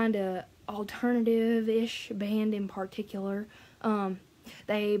kind of alternative-ish band in particular.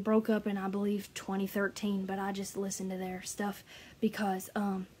 They broke up in, I believe, 2013, but I just listen to their stuff because,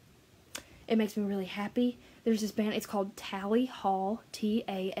 it makes me really happy. There's this band, it's called Tally Hall,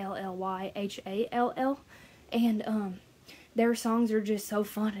 Tallyhall, and, their songs are just so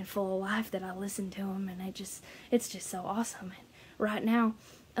fun and full of life that I listen to them, and it's just so awesome. And right now,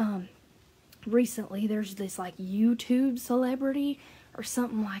 recently, there's this, like, YouTube celebrity or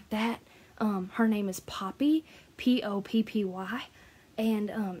something like that. Her name is Poppy, Poppy,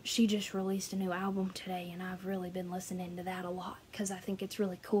 and she just released a new album today, and I've really been listening to that a lot because I think it's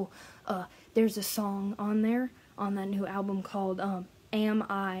really cool. There's a song on there, on that new album called Am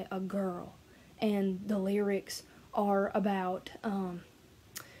I a Girl? And the lyrics are about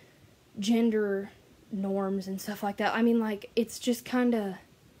gender norms and stuff like that. I mean, like, it's just kind of,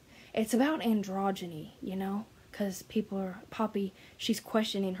 it's about androgyny, you know, because Poppy, she's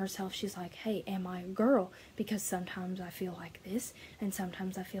questioning herself. She's like, hey, am I a girl? Because sometimes I feel like this, and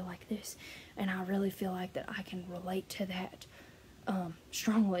sometimes I feel like this, and I really feel like that I can relate to that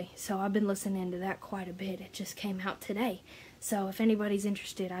strongly. So I've been listening to that quite a bit. It just came out today. So if anybody's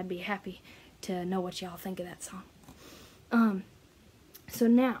interested, I'd be happy to know what y'all think of that song. So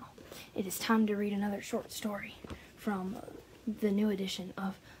now, it is time to read another short story from the new edition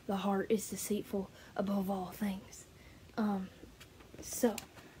of The Heart is Deceitful Above All Things. So,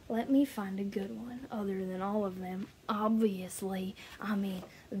 let me find a good one, other than all of them. Obviously, I mean,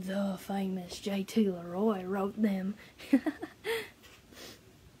 the famous J.T. LeRoy wrote them.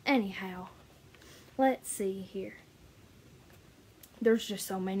 Anyhow, let's see here. There's just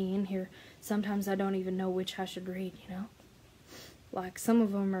so many in here. Sometimes I don't even know which I should read, you know? Like, some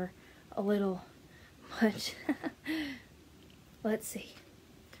of them are a little much. Let's see.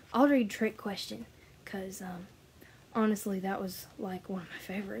 I'll read Trick Question, because, honestly, that was, like, one of my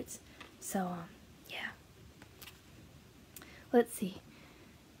favorites. So, yeah. Let's see.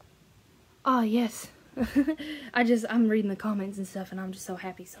 Oh, yes. I'm reading the comments and stuff, and I'm just so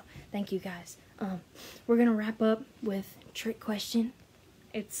happy, so thank you guys. We're gonna wrap up with Trick Question.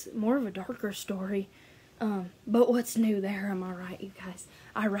 It's more of a darker story, but what's new there, am I right, you guys?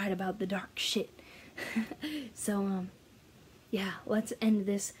 I write about the dark shit. So, yeah, let's end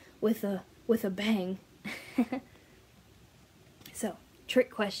this with a bang. So, Trick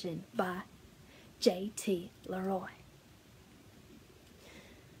Question by J.T. LeRoy.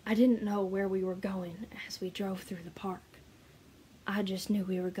 I didn't know where we were going as we drove through the park. I just knew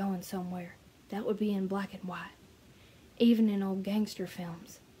we were going somewhere that would be in black and white. Even in old gangster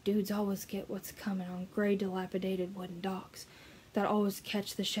films, dudes always get what's coming on gray, dilapidated wooden docks that always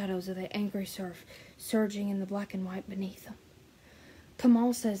catch the shadows of the angry surf surging in the black and white beneath them.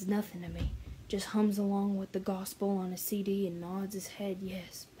 Kamal says nothing to me, just hums along with the gospel on a CD and nods his head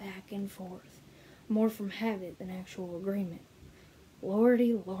yes, back and forth, more from habit than actual agreement.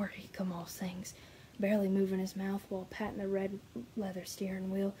 Lordy, lordy, Kamal sings, barely moving his mouth while patting the red leather steering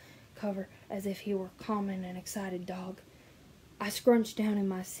wheel cover as if he were calming an excited dog. I scrunch down in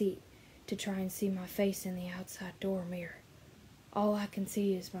my seat to try and see my face in the outside door mirror. All I can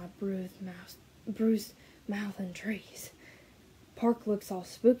see is my bruised mouth and trees. Park looks all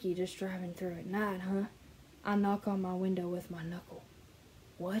spooky just driving through at night, huh? I knock on my window with my knuckle.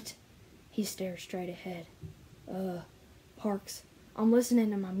 What? He stares straight ahead. Parks, I'm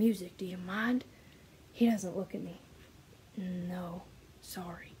listening to my music. Do you mind? He doesn't look at me. No,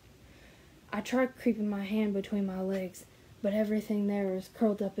 sorry. I try creeping my hand between my legs, but everything there is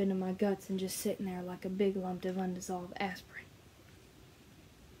curled up into my guts and just sitting there like a big lump of undissolved aspirin.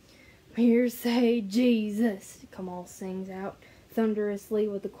 Here say Jesus, Kamal sings out thunderously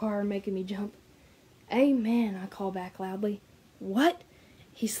with the choir making me jump. Amen, I call back loudly. What?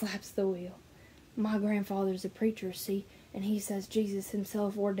 He slaps the wheel. My grandfather's a preacher, see, and he says Jesus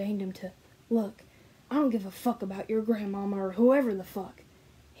himself ordained him to. Look, I don't give a fuck about your grandmama or whoever the fuck.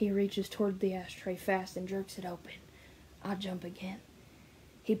 He reaches toward the ashtray fast and jerks it open. I jump again.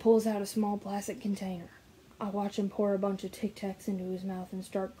 He pulls out a small plastic container. I watch him pour a bunch of Tic Tacs into his mouth and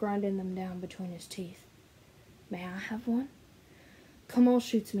start grinding them down between his teeth. May I have one? Kamal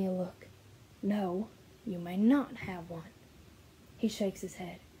shoots me a look. No, you may not have one. He shakes his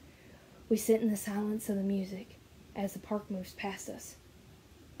head. We sit in the silence of the music as the park moves past us.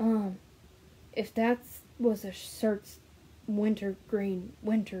 If that was a shirt's winter green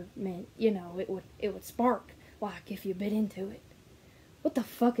winter mint, it would spark like if you bit into it. What the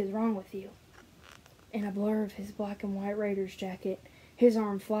fuck is wrong with you? In a blur of his black and white Raiders jacket, his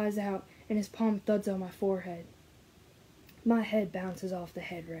arm flies out and his palm thuds on my forehead. My head bounces off the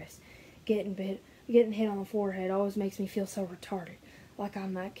headrest. Getting hit on the forehead always makes me feel so retarded, like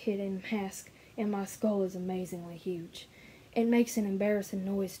I'm that kid in Mask, and my skull is amazingly huge. It makes an embarrassing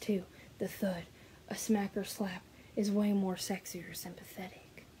noise, too. The thud, a smack or slap, is way more sexy or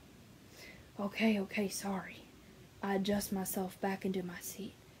sympathetic. Okay, sorry. I adjust myself back into my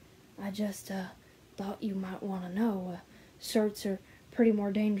seat. I just, thought you might want to know. Shirts are pretty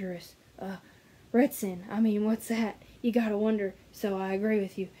more dangerous. Retsin, what's that? You gotta wonder, so I agree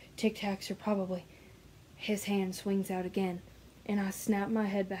with you. Tic Tacs are probably... His hand swings out again, and I snap my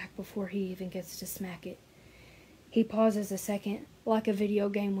head back before he even gets to smack it. He pauses a second, like a video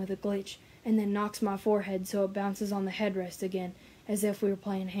game with a glitch, and then knocks my forehead so it bounces on the headrest again, as if we were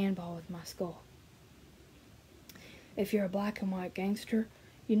playing handball with my skull. If you're a black and white gangster,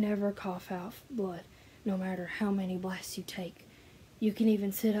 you never cough out blood, no matter how many blasts you take. You can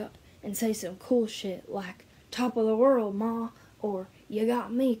even sit up and say some cool shit like, "Top of the world, ma," or "You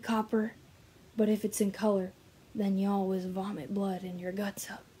got me, copper." But if it's in color, then you always vomit blood in your guts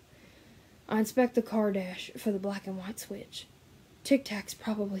up. I inspect the car dash for the black and white switch. Tic Tac's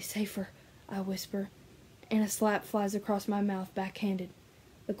probably safer, I whisper, and a slap flies across my mouth backhanded.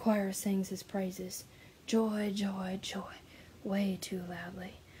 The choir sings his praises. Joy, joy, joy, way too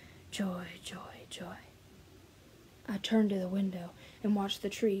loudly. Joy, joy, joy. I turn to the window and watch the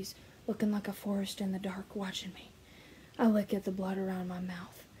trees, looking like a forest in the dark, watching me. I lick at the blood around my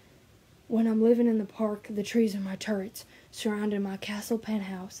mouth. When I'm living in the park, the trees are my turrets, surrounding my castle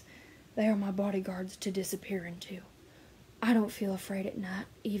penthouse. They are my bodyguards to disappear into. I don't feel afraid at night,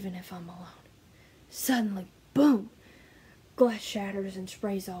 even if I'm alone. Suddenly, boom! Glass shatters and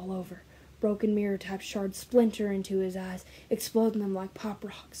sprays all over. Broken mirror-type shards splinter into his eyes, exploding them like pop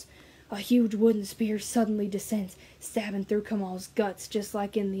rocks. A huge wooden spear suddenly descends, stabbing through Kamal's guts, just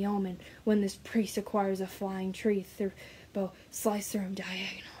like in The Omen, when this priest acquires a flying tree bow sliced through him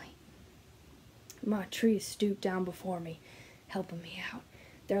diagonally. My trees stoop down before me, helping me out,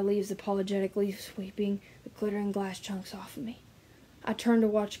 their leaves apologetically sweeping the glittering glass chunks off of me. I turn to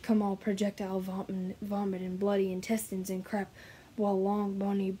watch Kamal projectile vomit and bloody intestines and crap, while long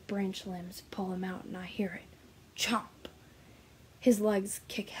bony branch limbs pull him out, and I hear it. Chomp! His legs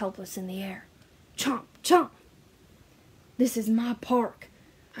kick helpless in the air. Chomp! Chomp! This is my park!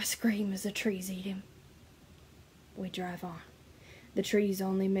 I scream as the trees eat him. We drive on, the trees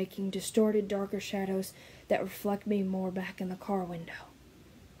only making distorted, darker shadows that reflect me more back in the car window.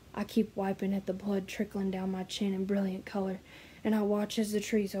 I keep wiping at the blood trickling down my chin in brilliant color, and I watch as the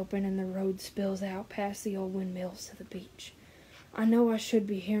trees open and the road spills out past the old windmills to the beach. I know I should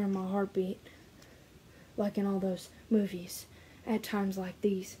be hearing my heartbeat, like in all those movies. At times like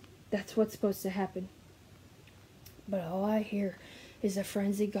these, that's what's supposed to happen. But all I hear is a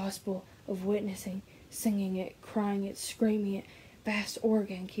frenzied gospel of witnessing, singing it, crying it, screaming it, fast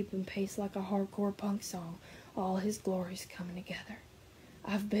organ keeping pace like a hardcore punk song, all his glories coming together.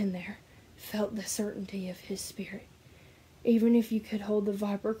 I've been there, felt the certainty of his spirit. Even if you could hold the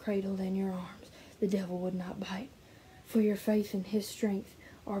viper cradled in your arms, the devil would not bite, for your faith and his strength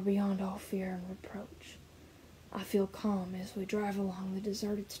are beyond all fear and reproach. I feel calm as we drive along the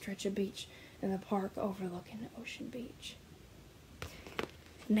deserted stretch of beach in the park overlooking Ocean Beach.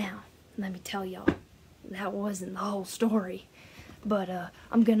 Now, let me tell y'all, that wasn't the whole story. But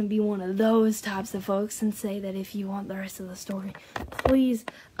I'm going to be one of those types of folks and say that if you want the rest of the story, please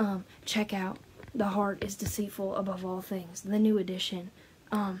check out The Heart is Deceitful Above All Things, the new edition.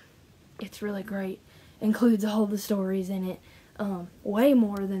 It's really great. Includes all the stories in it, way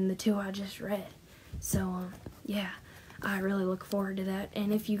more than the two I just read. So, yeah, I really look forward to that.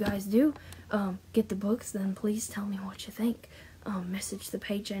 And if you guys do get the books, then please tell me what you think. Message the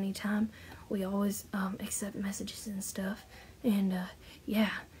page anytime. We always accept messages and stuff. And,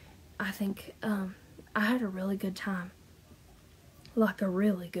 yeah, I think I had a really good time. Like a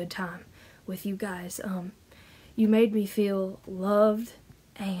really good time with you guys. You made me feel loved,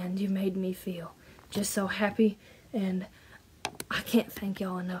 and you made me feel just so happy. And I can't thank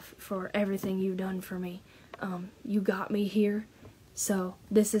y'all enough for everything you've done for me. You got me here, so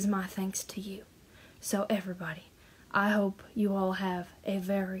this is my thanks to you. So, everybody, I hope you all have a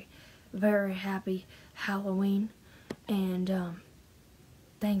very, very happy Halloween. And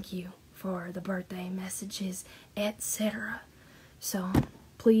thank you for the birthday messages, etc. So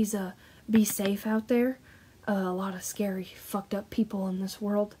please be safe out there. A lot of scary, fucked up people in this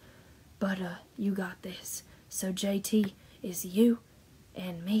world. But you got this. So JT is you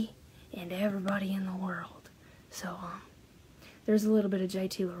and me and everybody in the world. So there's a little bit of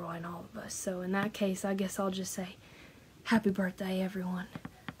JT LeRoy in all of us. So in that case, I guess I'll just say happy birthday, everyone.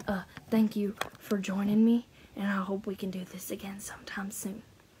 Thank you for joining me. And I hope we can do this again sometime soon.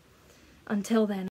 Until then,